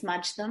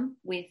smudge them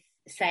with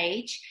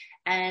sage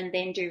and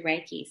then do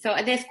Reiki. So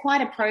there's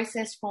quite a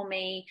process for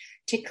me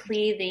to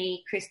clear the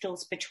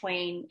crystals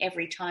between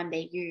every time they're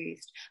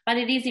used. But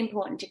it is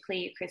important to clear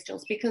your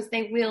crystals because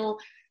they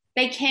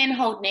can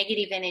hold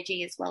negative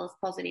energy as well as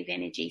positive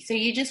energy. So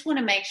you just want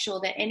to make sure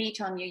that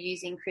anytime you're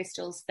using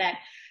crystals that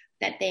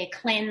they're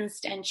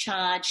cleansed and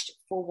charged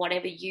for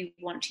whatever you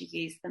want to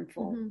use them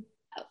for.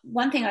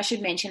 One thing I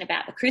should mention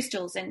about the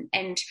crystals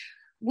and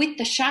with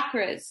the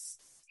chakras,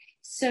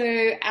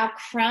 so our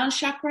crown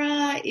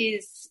chakra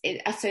is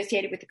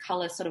associated with the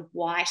color sort of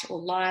white or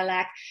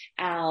lilac.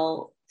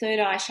 Our third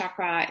eye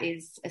chakra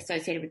is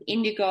associated with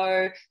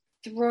indigo.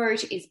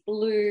 Throat is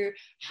blue.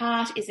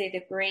 Heart is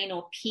either green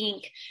or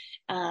pink.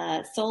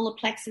 Solar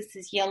plexus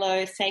is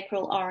yellow,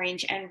 sacral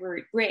orange, and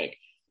root red.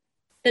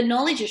 The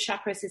knowledge of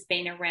chakras has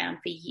been around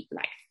for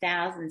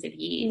thousands of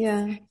years.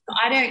 Yeah. So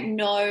I don't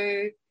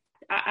know.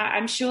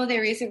 I'm sure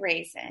there is a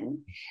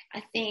reason.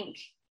 I think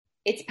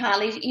it's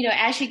partly,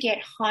 as you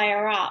get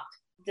higher up,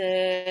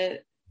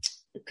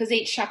 because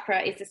each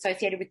chakra is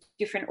associated with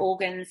different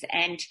organs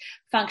and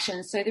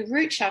functions. So the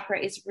root chakra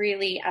is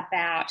really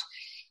about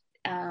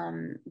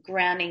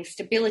grounding,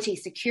 stability,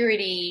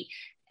 security,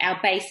 our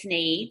base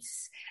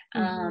needs.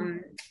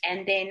 And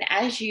then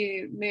as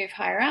you move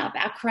higher up,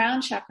 our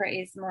crown chakra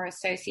is more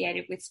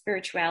associated with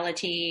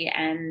spirituality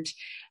and,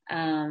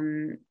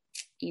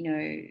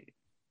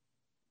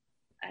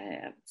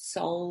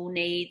 soul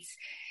needs.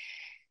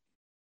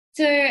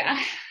 So,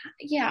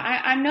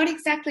 I'm not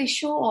exactly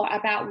sure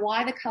about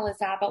why the colors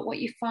are, but what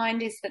you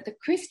find is that the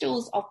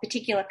crystals of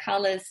particular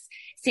colors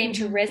seem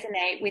to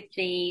resonate with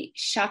the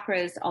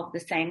chakras of the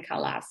same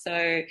color.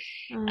 So,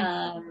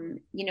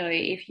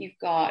 if you've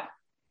got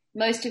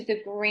most of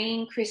the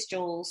green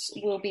crystals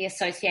will be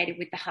associated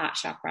with the heart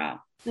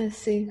chakra. I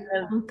see.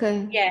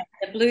 Okay. Yeah,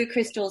 the blue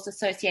crystals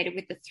associated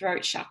with the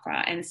throat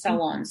chakra and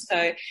so on.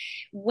 So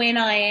when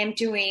I am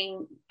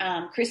doing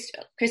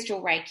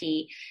crystal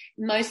Reiki,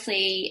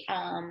 mostly,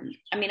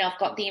 I've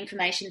got the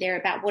information there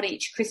about what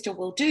each crystal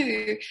will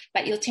do,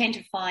 but you'll tend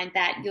to find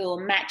that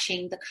you're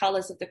matching the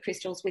colors of the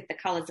crystals with the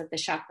colors of the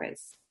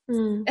chakras.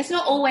 That's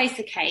not always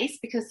the case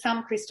because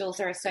some crystals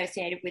are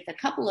associated with a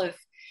couple of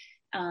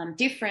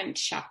different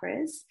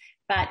chakras,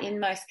 but in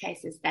most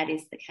cases that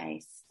is the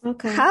case.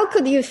 Okay. How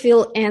could you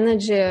feel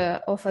energy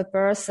of a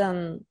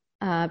person,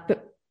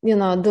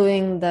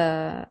 doing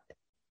the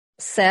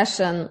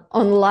session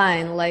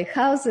online? Like,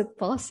 how is it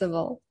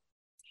possible?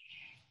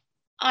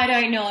 I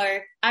don't know.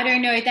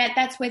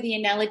 That's where the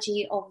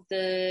analogy of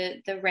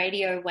the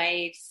radio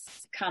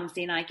waves comes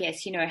in, I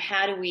guess.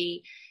 How do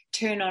we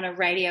turn on a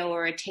radio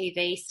or a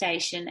TV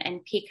station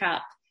and pick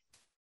up,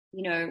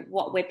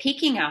 what we're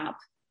picking up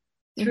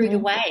through the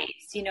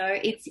waves?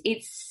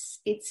 It's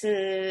it's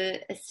a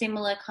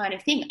similar kind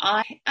of thing.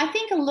 I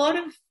think a lot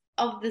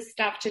of the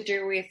stuff to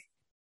do with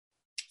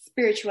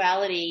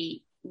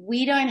spirituality,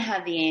 we don't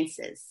have the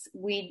answers.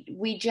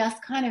 We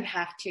just kind of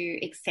have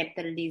to accept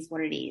that it is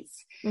what it is.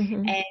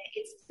 Mm-hmm. And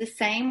it's the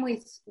same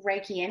with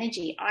Reiki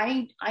energy.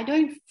 I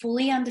don't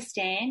fully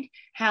understand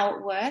how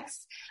it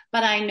works,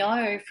 but I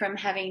know from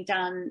having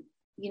done,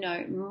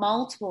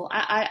 multiple,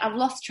 I've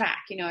lost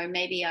track,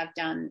 maybe I've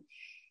done,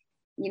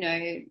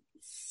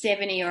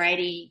 70 or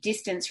 80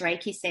 distance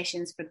Reiki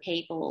sessions for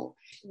people.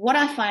 What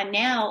I find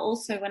now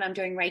also when I'm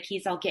doing Reiki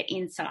is I'll get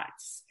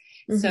insights.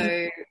 Mm-hmm.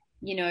 So,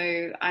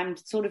 I'm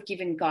sort of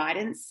given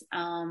guidance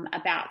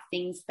about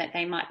things that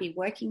they might be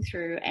working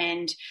through.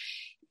 And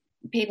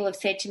people have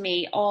said to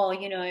me, oh,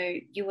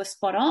 you were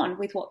spot on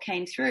with what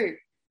came through.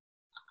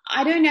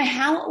 I don't know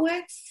how it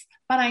works,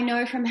 but I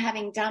know from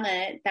having done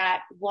it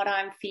that what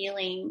I'm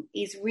feeling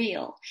is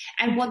real.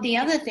 And what the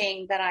other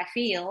thing that I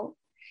feel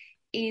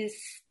is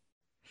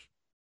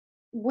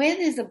where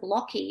there's a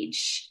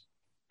blockage,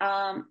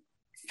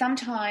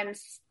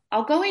 sometimes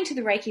I'll go into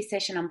the Reiki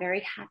session, I'm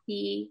very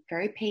happy,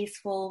 very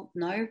peaceful,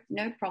 no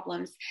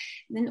problems.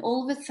 And then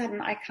all of a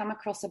sudden I come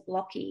across a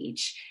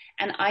blockage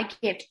and I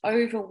get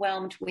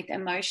overwhelmed with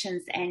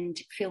emotions and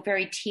feel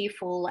very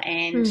tearful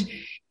and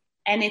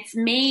it's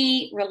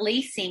me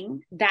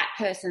releasing that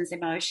person's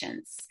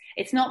emotions.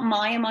 It's not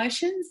my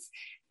emotions.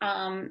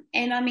 And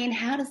I mean,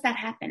 how does that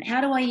happen?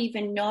 How do I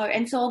even know?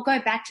 And so I'll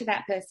go back to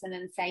that person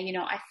and say,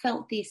 I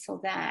felt this or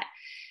that.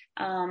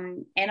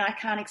 And I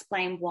can't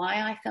explain why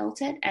I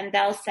felt it. And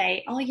they'll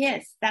say, oh,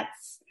 yes,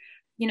 that's,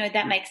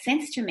 that makes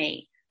sense to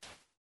me.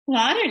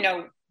 Well, I don't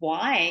know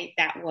why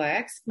that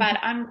works, but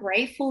I'm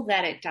grateful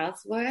that it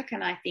does work.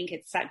 And I think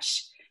it's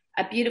such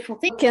a beautiful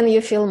thing. Can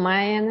you feel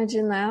my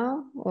energy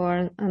now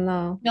or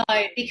no? No,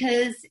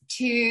 because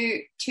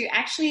to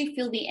actually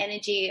feel the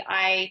energy,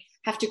 I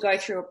have to go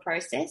through a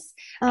process.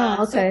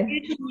 Oh,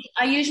 okay. So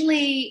I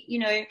usually,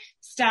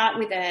 start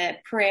with a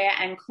prayer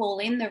and call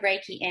in the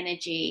Reiki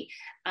energy.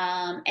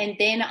 And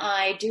then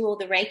I do all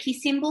the Reiki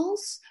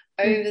symbols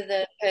over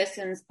the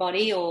person's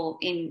body or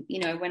in,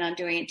 when I'm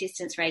doing it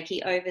distance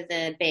Reiki over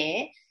the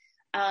bear.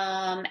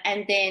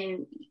 And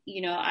then,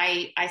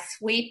 I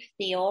sweep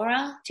the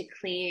aura to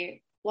clear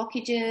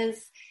blockages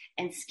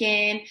and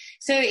scan.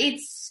 So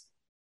it's,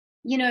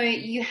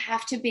 you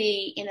have to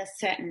be in a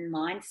certain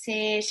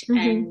mindset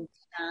and,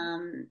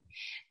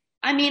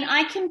 I mean,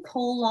 I can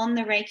call on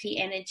the Reiki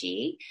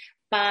energy,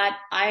 but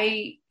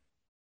I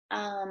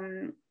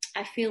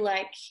feel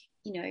like,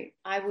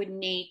 I would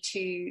need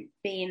to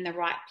be in the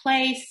right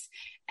place,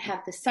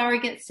 have the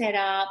surrogate set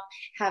up,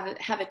 have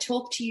a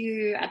talk to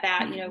you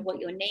about, what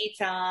your needs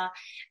are,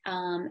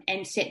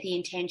 and set the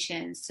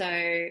intention. So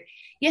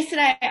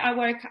yesterday I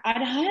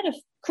had a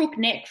crook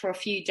neck for a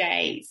few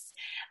days.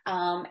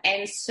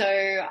 And so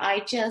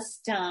I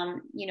just,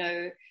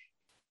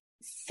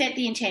 set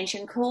the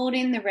intention, called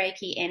in the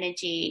Reiki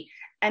energy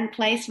and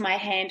placed my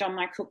hand on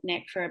my crook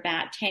neck for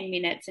about 10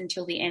 minutes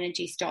until the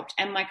energy stopped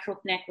and my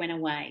crook neck went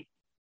away.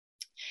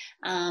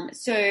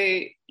 So,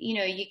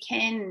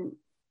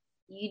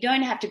 you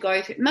don't have to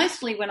go through,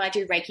 mostly when I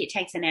do Reiki, it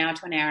takes an hour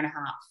to an hour and a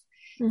half.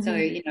 So,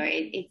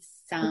 it's...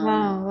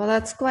 wow, well,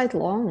 that's quite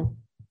long.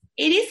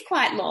 It is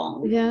quite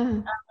long.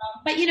 Yeah.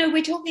 But,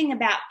 we're talking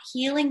about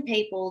healing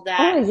people that...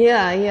 Oh,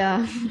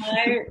 yeah.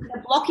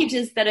 The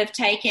blockages that have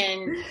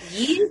taken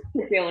years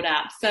to build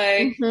up.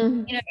 So,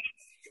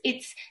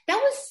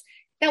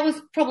 that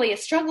was probably a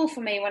struggle for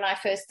me when I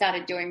first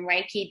started doing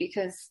Reiki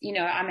because,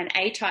 I'm an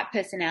A-type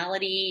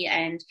personality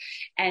and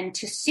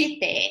to sit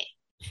there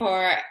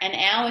for an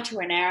hour to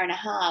an hour and a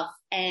half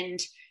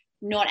and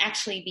not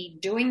actually be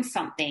doing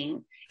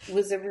something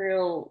was a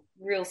real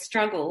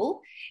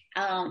struggle.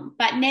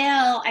 But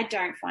now I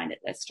don't find it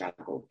a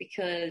struggle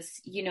because,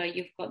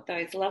 you've got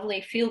those lovely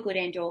feel-good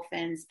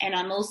endorphins and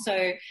I'm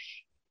also,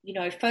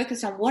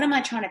 focused on what am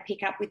I trying to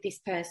pick up with this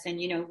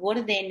person? What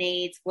are their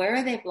needs? Where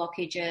are their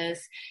blockages?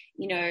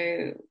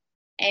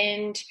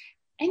 And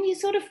you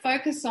sort of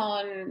focus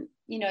on,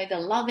 the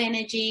love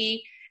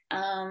energy.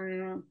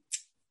 Now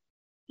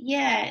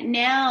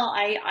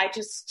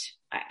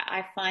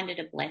I find it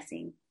a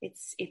blessing.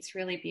 It's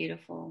really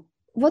beautiful.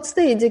 What's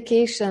the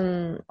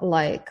education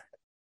like?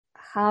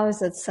 How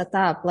is it set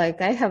up?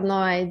 Like, I have no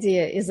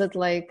idea. Is it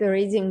like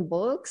reading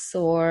books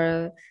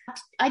or?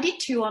 I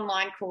did 2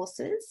 online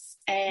courses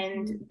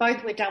and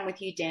both were done with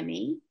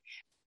Udemy.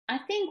 I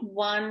think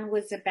one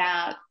was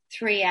about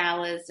 3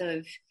 hours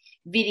of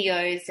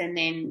videos and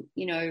then,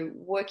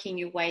 working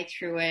your way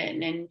through it.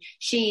 And then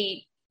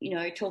she,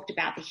 talked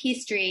about the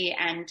history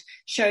and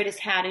showed us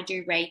how to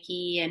do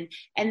Reiki.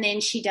 And then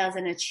she does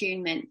an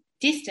attunement,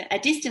 a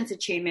distance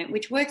attunement,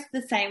 which works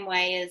the same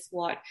way as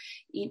what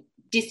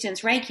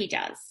distance Reiki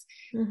does.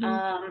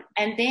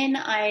 And then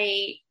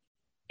I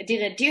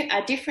did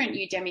a different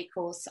Udemy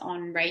course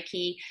on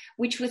Reiki,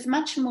 which was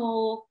much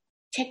more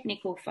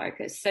technical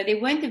focused. So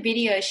there weren't the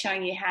videos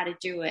showing you how to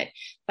do it,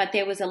 but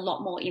there was a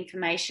lot more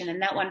information.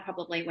 And that one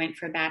probably went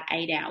for about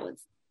 8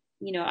 hours.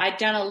 I'd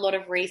done a lot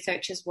of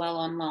research as well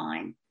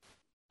online.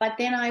 But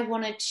then I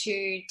wanted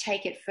to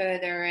take it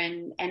further,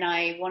 and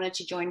I wanted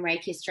to join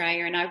Reiki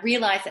Australia, and I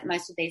realised that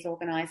most of these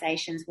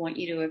organisations want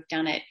you to have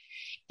done it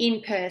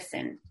in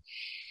person.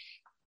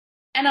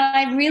 And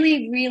I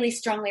really, really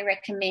strongly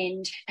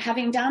recommend,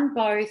 having done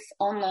both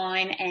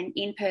online and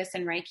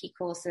in-person Reiki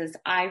courses,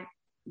 I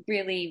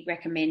really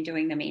recommend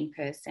doing them in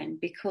person,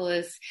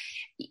 because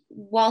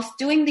whilst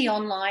doing the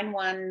online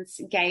ones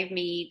gave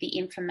me the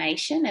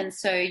information, and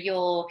so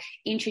you're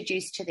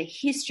introduced to the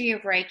history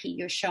of Reiki,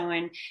 you're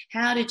shown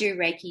how to do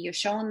Reiki, you're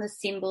shown the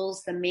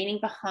symbols, the meaning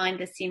behind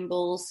the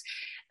symbols,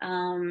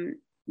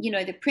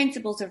 the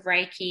principles of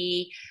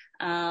Reiki,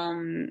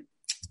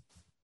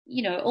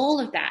 all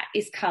of that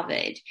is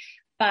covered.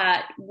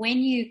 But when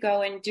you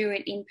go and do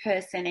it in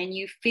person and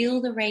you feel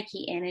the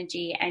Reiki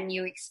energy and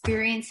you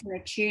experience an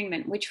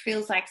attunement, which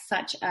feels like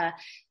such a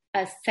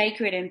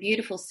sacred and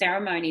beautiful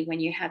ceremony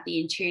when you have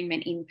the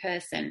attunement in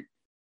person,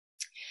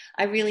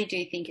 I really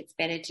do think it's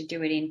better to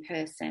do it in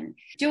person.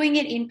 Doing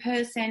it in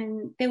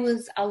person, there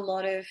was a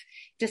lot of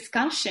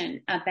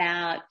discussion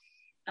about,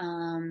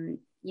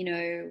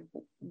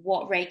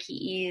 what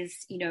Reiki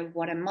is,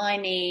 what are my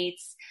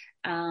needs.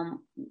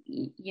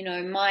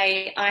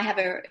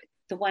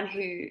 The one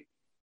who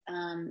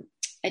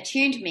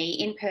attuned me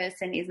in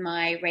person is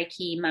my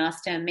Reiki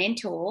master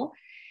mentor,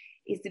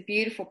 is a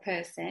beautiful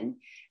person.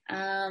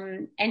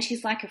 And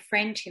she's like a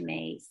friend to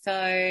me.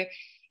 So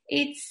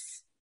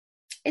it's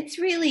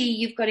really,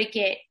 you've got to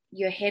get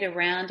your head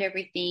around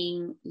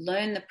everything,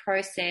 learn the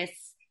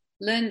process,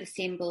 learn the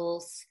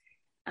symbols.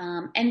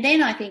 And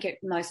then I think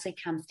it mostly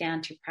comes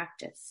down to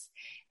practice.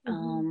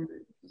 Mm-hmm.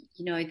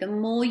 The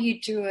more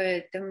you do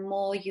it, the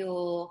more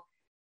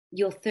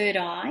your third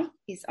eye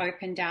is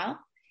opened up.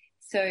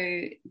 So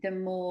the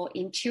more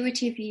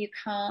intuitive you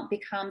can't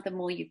become, the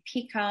more you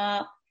pick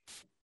up.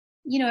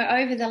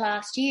 Over the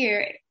last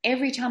year,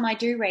 every time I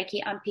do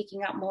Reiki, I'm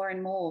picking up more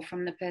and more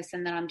from the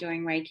person that I'm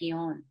doing Reiki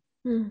on.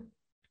 Mm.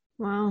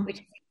 Wow. Which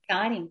is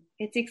exciting.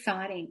 It's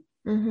exciting.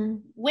 Mm-hmm.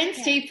 When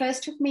Steve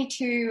first took me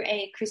to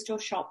a crystal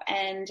shop,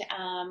 and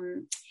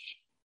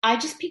I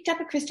just picked up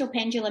a crystal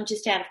pendulum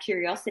just out of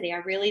curiosity. I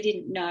really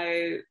didn't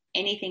know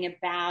anything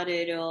about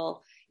it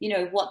or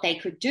what they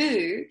could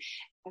do.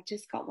 I've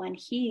just got one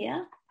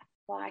here,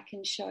 so I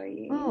can show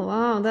you. Oh,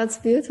 wow, that's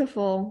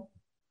beautiful.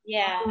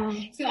 Yeah.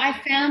 So I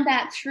found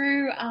that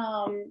through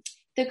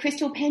the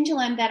crystal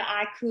pendulum that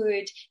I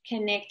could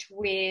connect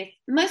with,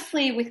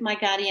 mostly with my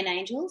guardian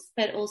angels,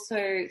 but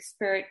also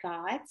spirit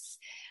guides,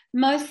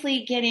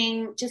 mostly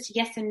getting just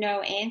yes and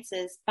no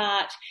answers,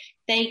 but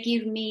they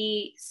give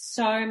me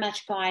so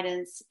much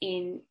guidance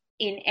in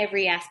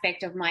every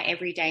aspect of my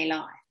everyday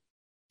life.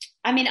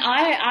 I mean,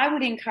 I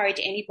would encourage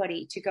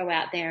anybody to go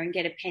out there and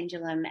get a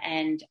pendulum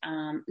and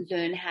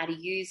learn how to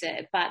use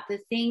it. But the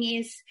thing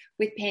is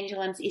with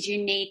pendulums is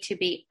you need to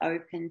be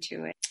open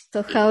to it.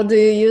 So how do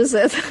you use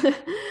it?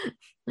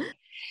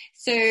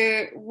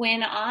 So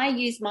when I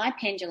use my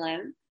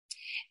pendulum,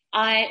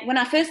 when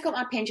I first got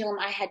my pendulum,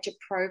 I had to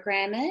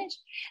program it,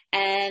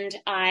 and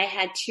I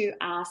had to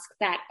ask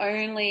that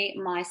only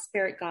my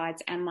spirit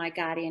guides and my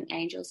guardian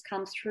angels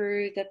come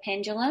through the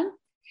pendulum.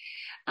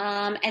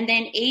 And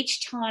then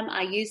each time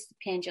I use the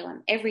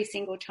pendulum, every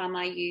single time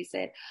I use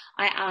it,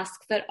 I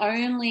ask that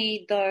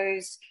only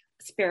those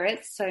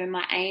spirits, so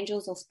my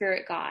angels or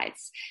spirit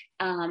guides,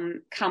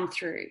 come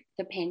through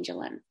the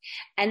pendulum.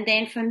 And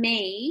then for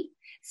me,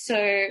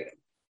 so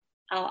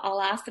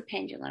I'll ask the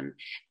pendulum,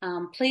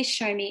 please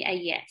show me a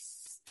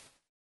yes.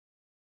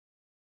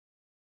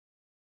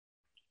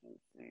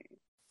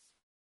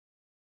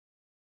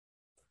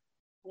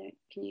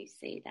 Can you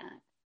see that?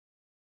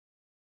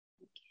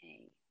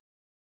 Okay.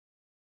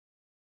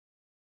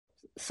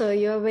 So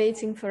you're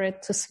waiting for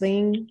it to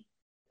swing?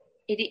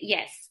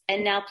 Yes.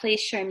 And now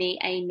please show me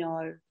a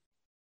no.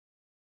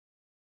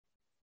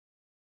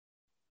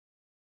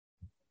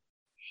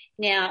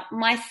 Now,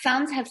 my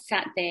sons have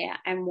sat there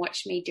and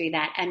watched me do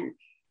that, and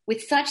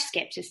with such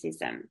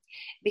skepticism,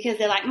 because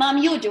they're like, Mom,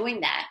 you're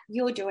doing that.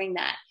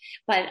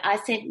 But I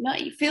said, no,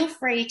 you feel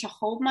free to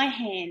hold my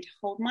hand,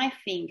 hold my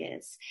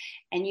fingers,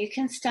 and you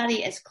can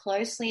study as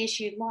closely as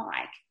you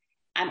like.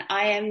 And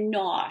I am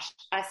not,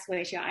 I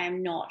swear to you, I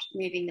am not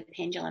moving the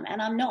pendulum,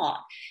 and I'm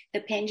not.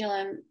 The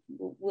pendulum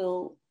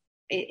will,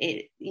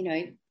 the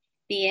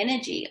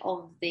energy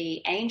of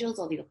the angels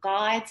or your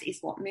guides is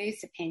what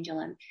moves the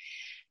pendulum.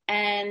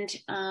 And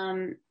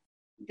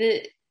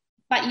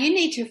but you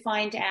need to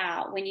find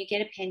out when you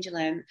get a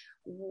pendulum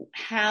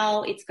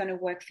how it's going to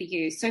work for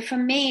you. So for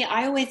me,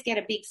 I always get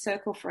a big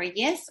circle for a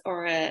yes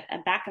or a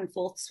back and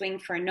forth swing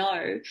for a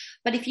no.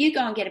 But if you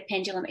go and get a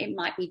pendulum, it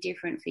might be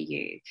different for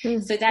you.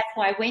 Mm. So that's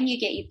why when you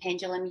get your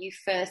pendulum, you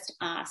first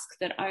ask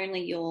that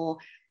only your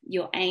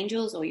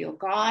angels or your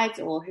guides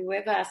or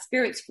whoever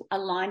spirits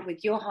aligned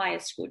with your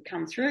highest good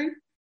come through.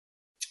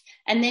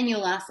 And then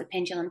you'll ask the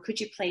pendulum, could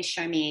you please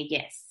show me a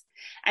yes?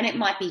 And it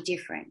might be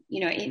different.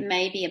 It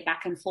may be a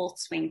back and forth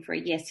swing for a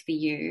yes for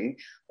you,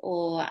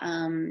 or,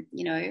 an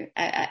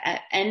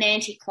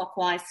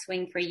anti-clockwise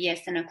swing for a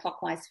yes and a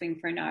clockwise swing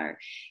for a no.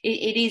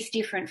 It is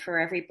different for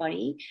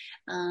everybody.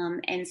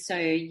 And so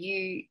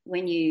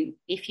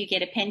if you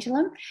get a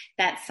pendulum,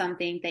 that's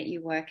something that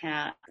you work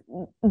out.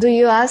 Do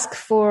you ask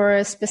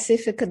for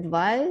specific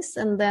advice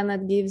and then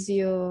it gives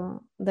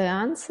you the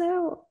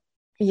answer?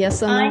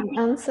 Yes or no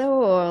answer,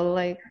 or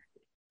like?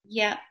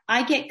 Yeah,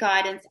 I get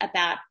guidance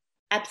about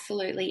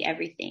absolutely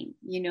everything,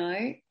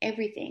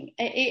 everything.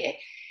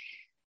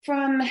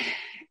 From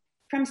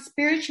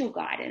spiritual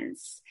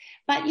guidance,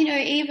 but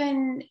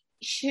even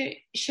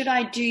should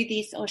I do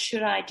this or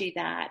should I do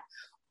that?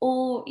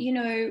 Or,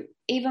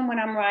 even when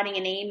I'm writing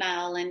an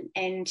email and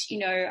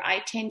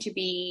I tend to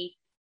be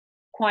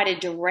quite a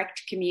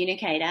direct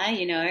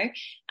communicator,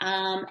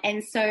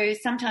 and so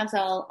sometimes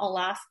I'll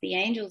ask the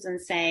angels and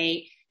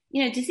say,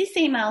 does this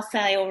email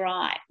sound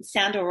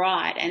all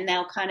right? And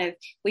they'll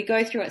we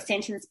go through it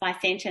sentence by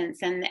sentence,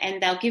 and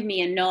they'll give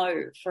me a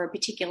no for a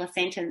particular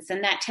sentence.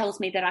 And that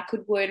tells me that I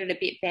could word it a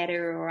bit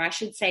better, or I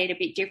should say it a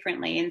bit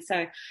differently. And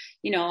so,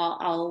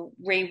 I'll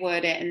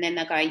reword it, and then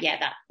they'll go,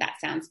 yeah, that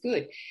sounds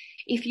good.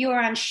 If you're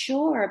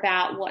unsure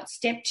about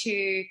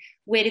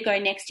where to go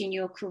next in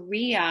your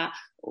career,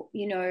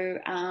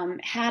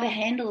 how to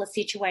handle a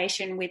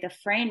situation with a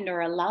friend or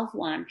a loved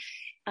one,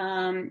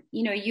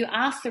 you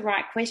ask the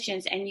right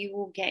questions and you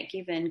will get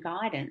given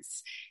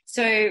guidance.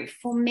 So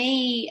for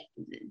me,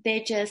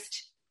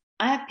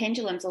 I have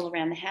pendulums all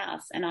around the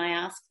house, and I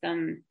ask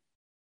them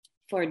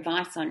for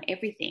advice on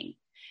everything.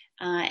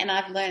 And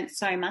I've learned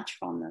so much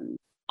from them.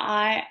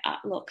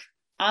 Look,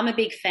 I'm a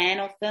big fan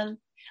of them.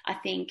 I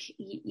think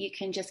you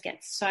can just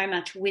get so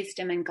much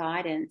wisdom and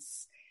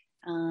guidance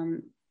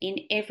in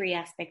every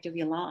aspect of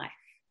your life.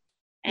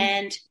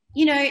 And,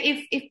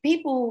 if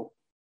people,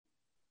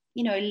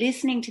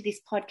 listening to this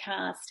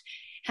podcast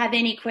have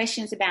any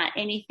questions about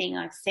anything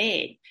I've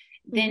said,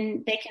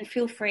 then they can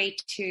feel free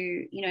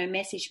to,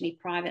 message me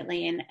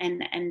privately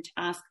and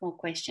ask more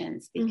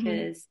questions,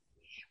 because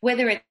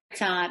whether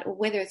it's art or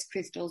whether it's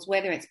crystals,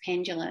 whether it's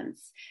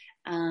pendulums,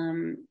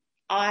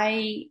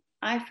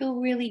 I feel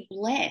really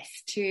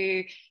blessed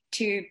to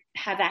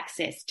have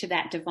access to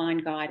that divine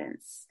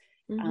guidance.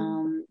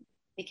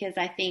 Because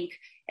I think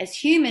as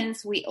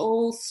humans, we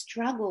all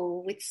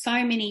struggle with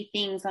so many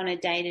things on a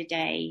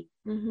day-to-day.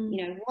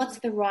 What's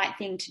the right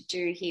thing to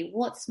do here?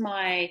 What's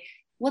my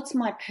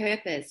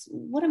purpose?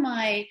 What am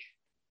I,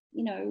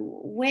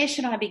 where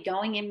should I be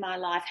going in my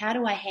life? How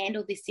do I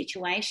handle this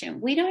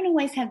situation? We don't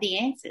always have the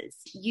answers.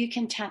 You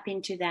can tap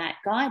into that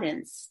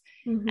guidance.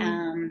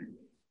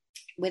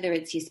 Whether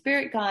it's your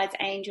spirit guides,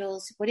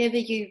 angels, whatever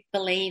you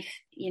believe,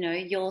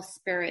 your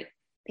spirit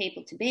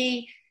people to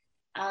be,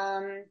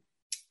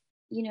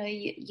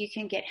 you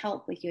can get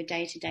help with your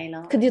day-to-day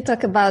life. Could you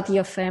talk about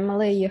your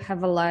family? You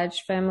have a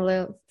large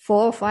family,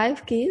 4 or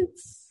 5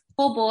 kids?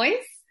 4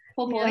 boys.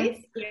 4 boys,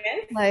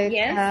 yes.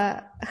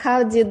 Yes.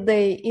 How did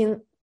they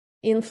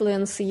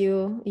influence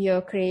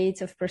your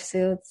creative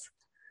pursuits?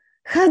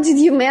 How did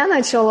you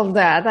manage all of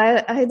that?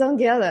 I don't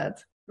get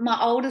it. My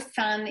oldest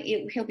son,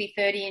 he'll be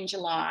 30 in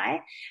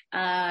July.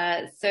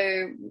 And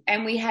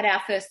we had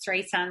our first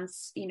 3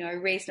 sons,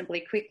 reasonably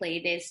quickly.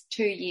 There's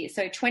 2 years.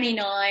 So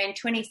 29,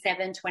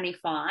 27,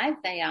 25,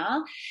 they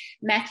are.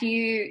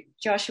 Matthew,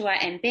 Joshua,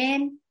 and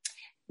Ben.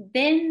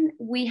 Then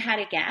we had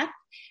a gap,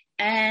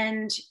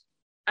 and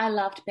I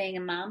loved being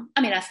a mum.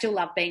 I mean, I still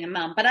love being a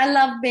mum, but I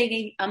love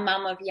being a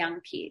mum of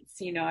young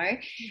kids,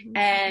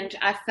 And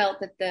I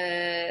felt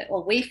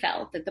we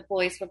felt that the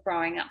boys were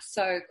growing up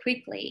so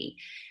quickly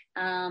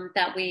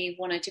that we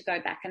wanted to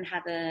go back and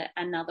have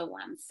another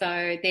one.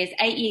 So there's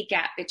 8-year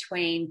gap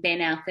between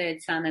Ben, our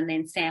 3rd son, and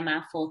then Sam,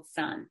 our 4th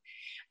son.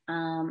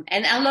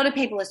 And a lot of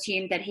people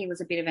assumed that he was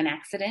a bit of an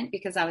accident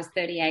because I was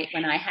 38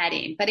 when I had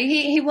him, but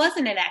he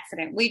wasn't an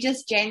accident. We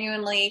just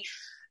genuinely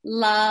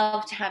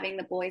loved having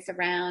the boys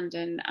around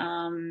and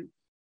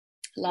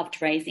loved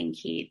raising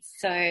kids.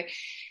 So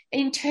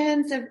in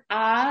terms of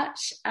art,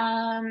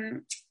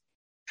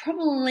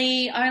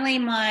 probably only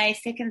my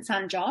 2nd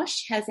son,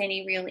 Josh, has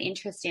any real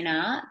interest in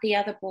art. The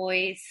other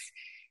boys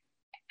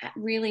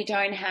really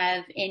don't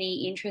have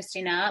any interest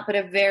in art, but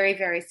are very,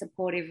 very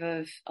supportive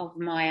of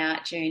my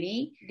art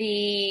journey.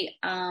 The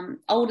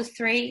oldest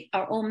 3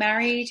 are all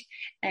married,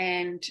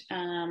 and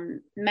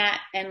Matt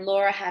and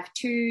Laura have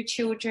 2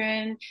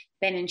 children.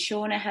 Ben and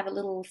Shauna have a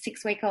little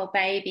 6-week-old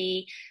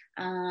baby.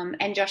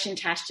 And Josh and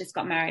Tash just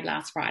got married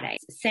last Friday.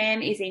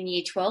 Sam is in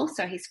year 12,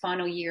 so his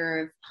final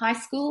year of high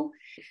school.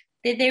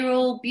 They're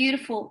all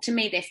beautiful. To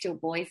me, they're still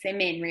boys. They're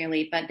men,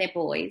 really, but they're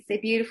boys. They're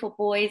beautiful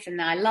boys, and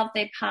I love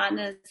their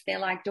partners. They're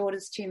like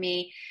daughters to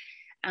me.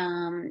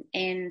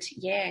 And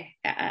yeah,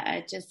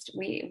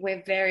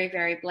 we're very,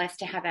 very blessed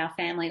to have our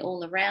family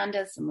all around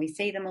us, and we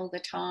see them all the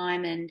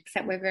time, and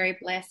so we're very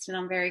blessed, and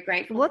I'm very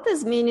grateful. What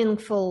is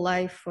meaningful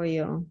life for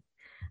you?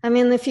 I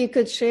mean, if you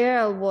could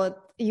share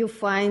what you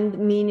find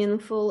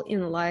meaningful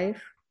in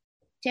life.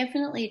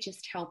 Definitely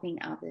just helping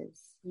others,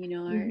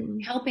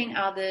 helping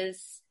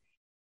others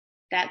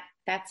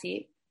that's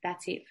it.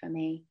 That's it for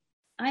me.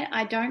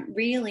 I don't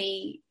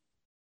really,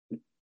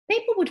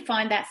 people would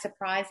find that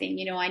surprising.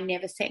 You know, I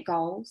never set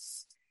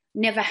goals,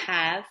 never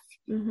have.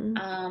 Mm-hmm.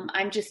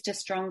 I'm just a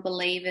strong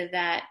believer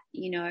that,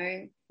 you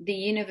know, the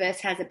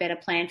universe has a better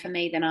plan for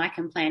me than I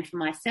can plan for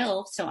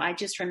myself. So I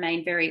just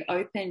remain very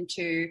open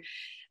to,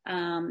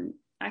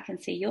 I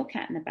can see your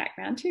cat in the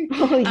background too.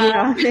 Oh,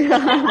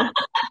 yeah.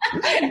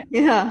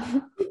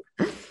 Yeah.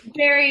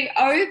 Very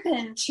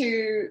open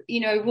to, you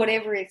know,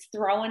 whatever is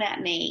thrown at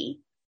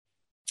me.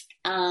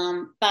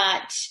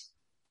 But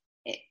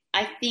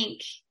I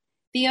think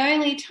the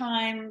only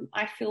time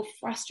I feel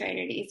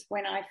frustrated is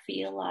when I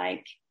feel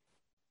like,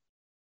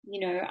 you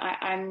know,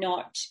 I'm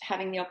not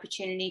having the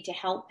opportunity to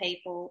help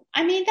people.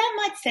 I mean, that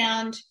might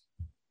sound,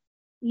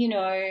 you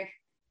know,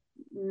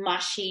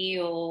 mushy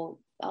or,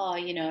 oh,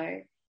 you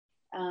know,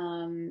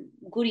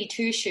 goody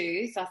two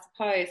shoes, I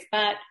suppose,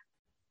 but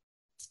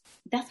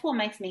that's what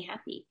makes me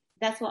happy.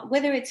 That's what,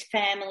 whether it's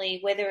family,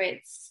 whether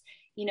it's,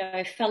 you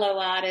know, fellow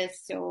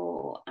artists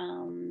or,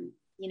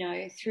 you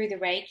know, through the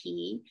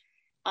Reiki,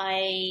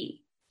 I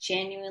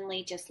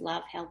genuinely just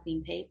love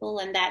helping people,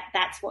 and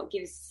that's what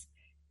gives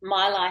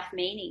my life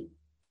meaning.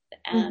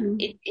 Mm-hmm.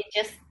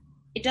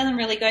 It doesn't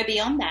really go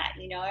beyond that,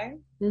 you know.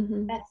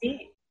 Mm-hmm. That's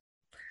it.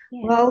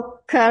 Yeah.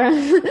 Well,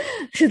 Karen,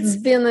 it's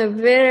been a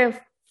very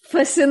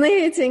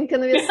fascinating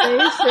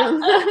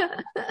conversation.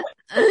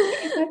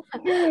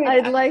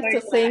 I'd like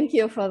to thank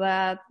you for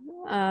that.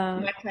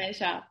 My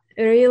pleasure.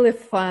 Really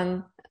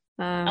fun,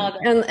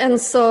 and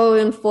so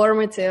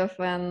informative,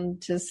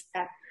 and just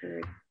that's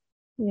good.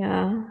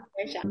 Yeah.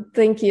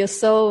 Thank you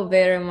so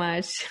very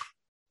much.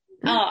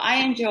 Oh,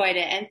 I enjoyed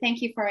it, and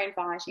thank you for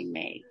inviting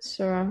me.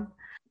 Sure.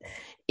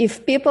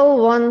 If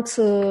people want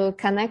to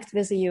connect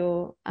with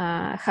you,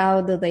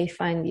 how do they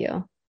find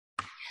you?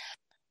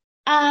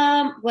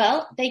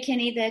 Well, they can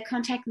either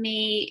contact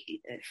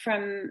me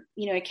from,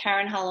 you know,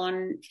 Karen Hull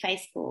on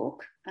Facebook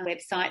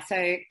website. So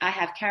I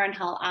have Karen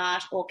Hull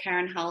Art or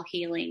Karen Hull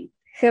Healing.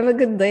 Have a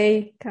good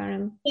day,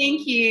 Karen.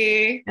 Thank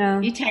you.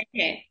 You take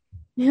care.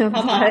 Yeah,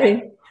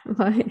 bye.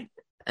 Bye.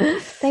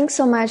 Thanks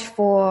so much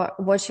for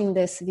watching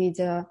this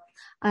video.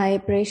 I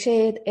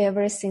appreciate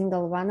every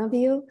single one of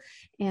you.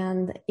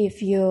 And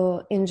if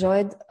you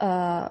enjoyed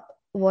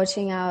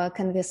watching our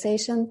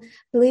conversation,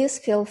 please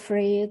feel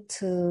free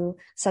to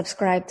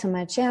subscribe to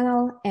my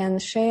channel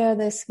and share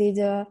this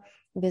video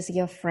with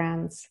your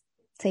friends.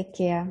 Take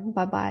care.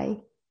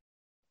 Bye-bye.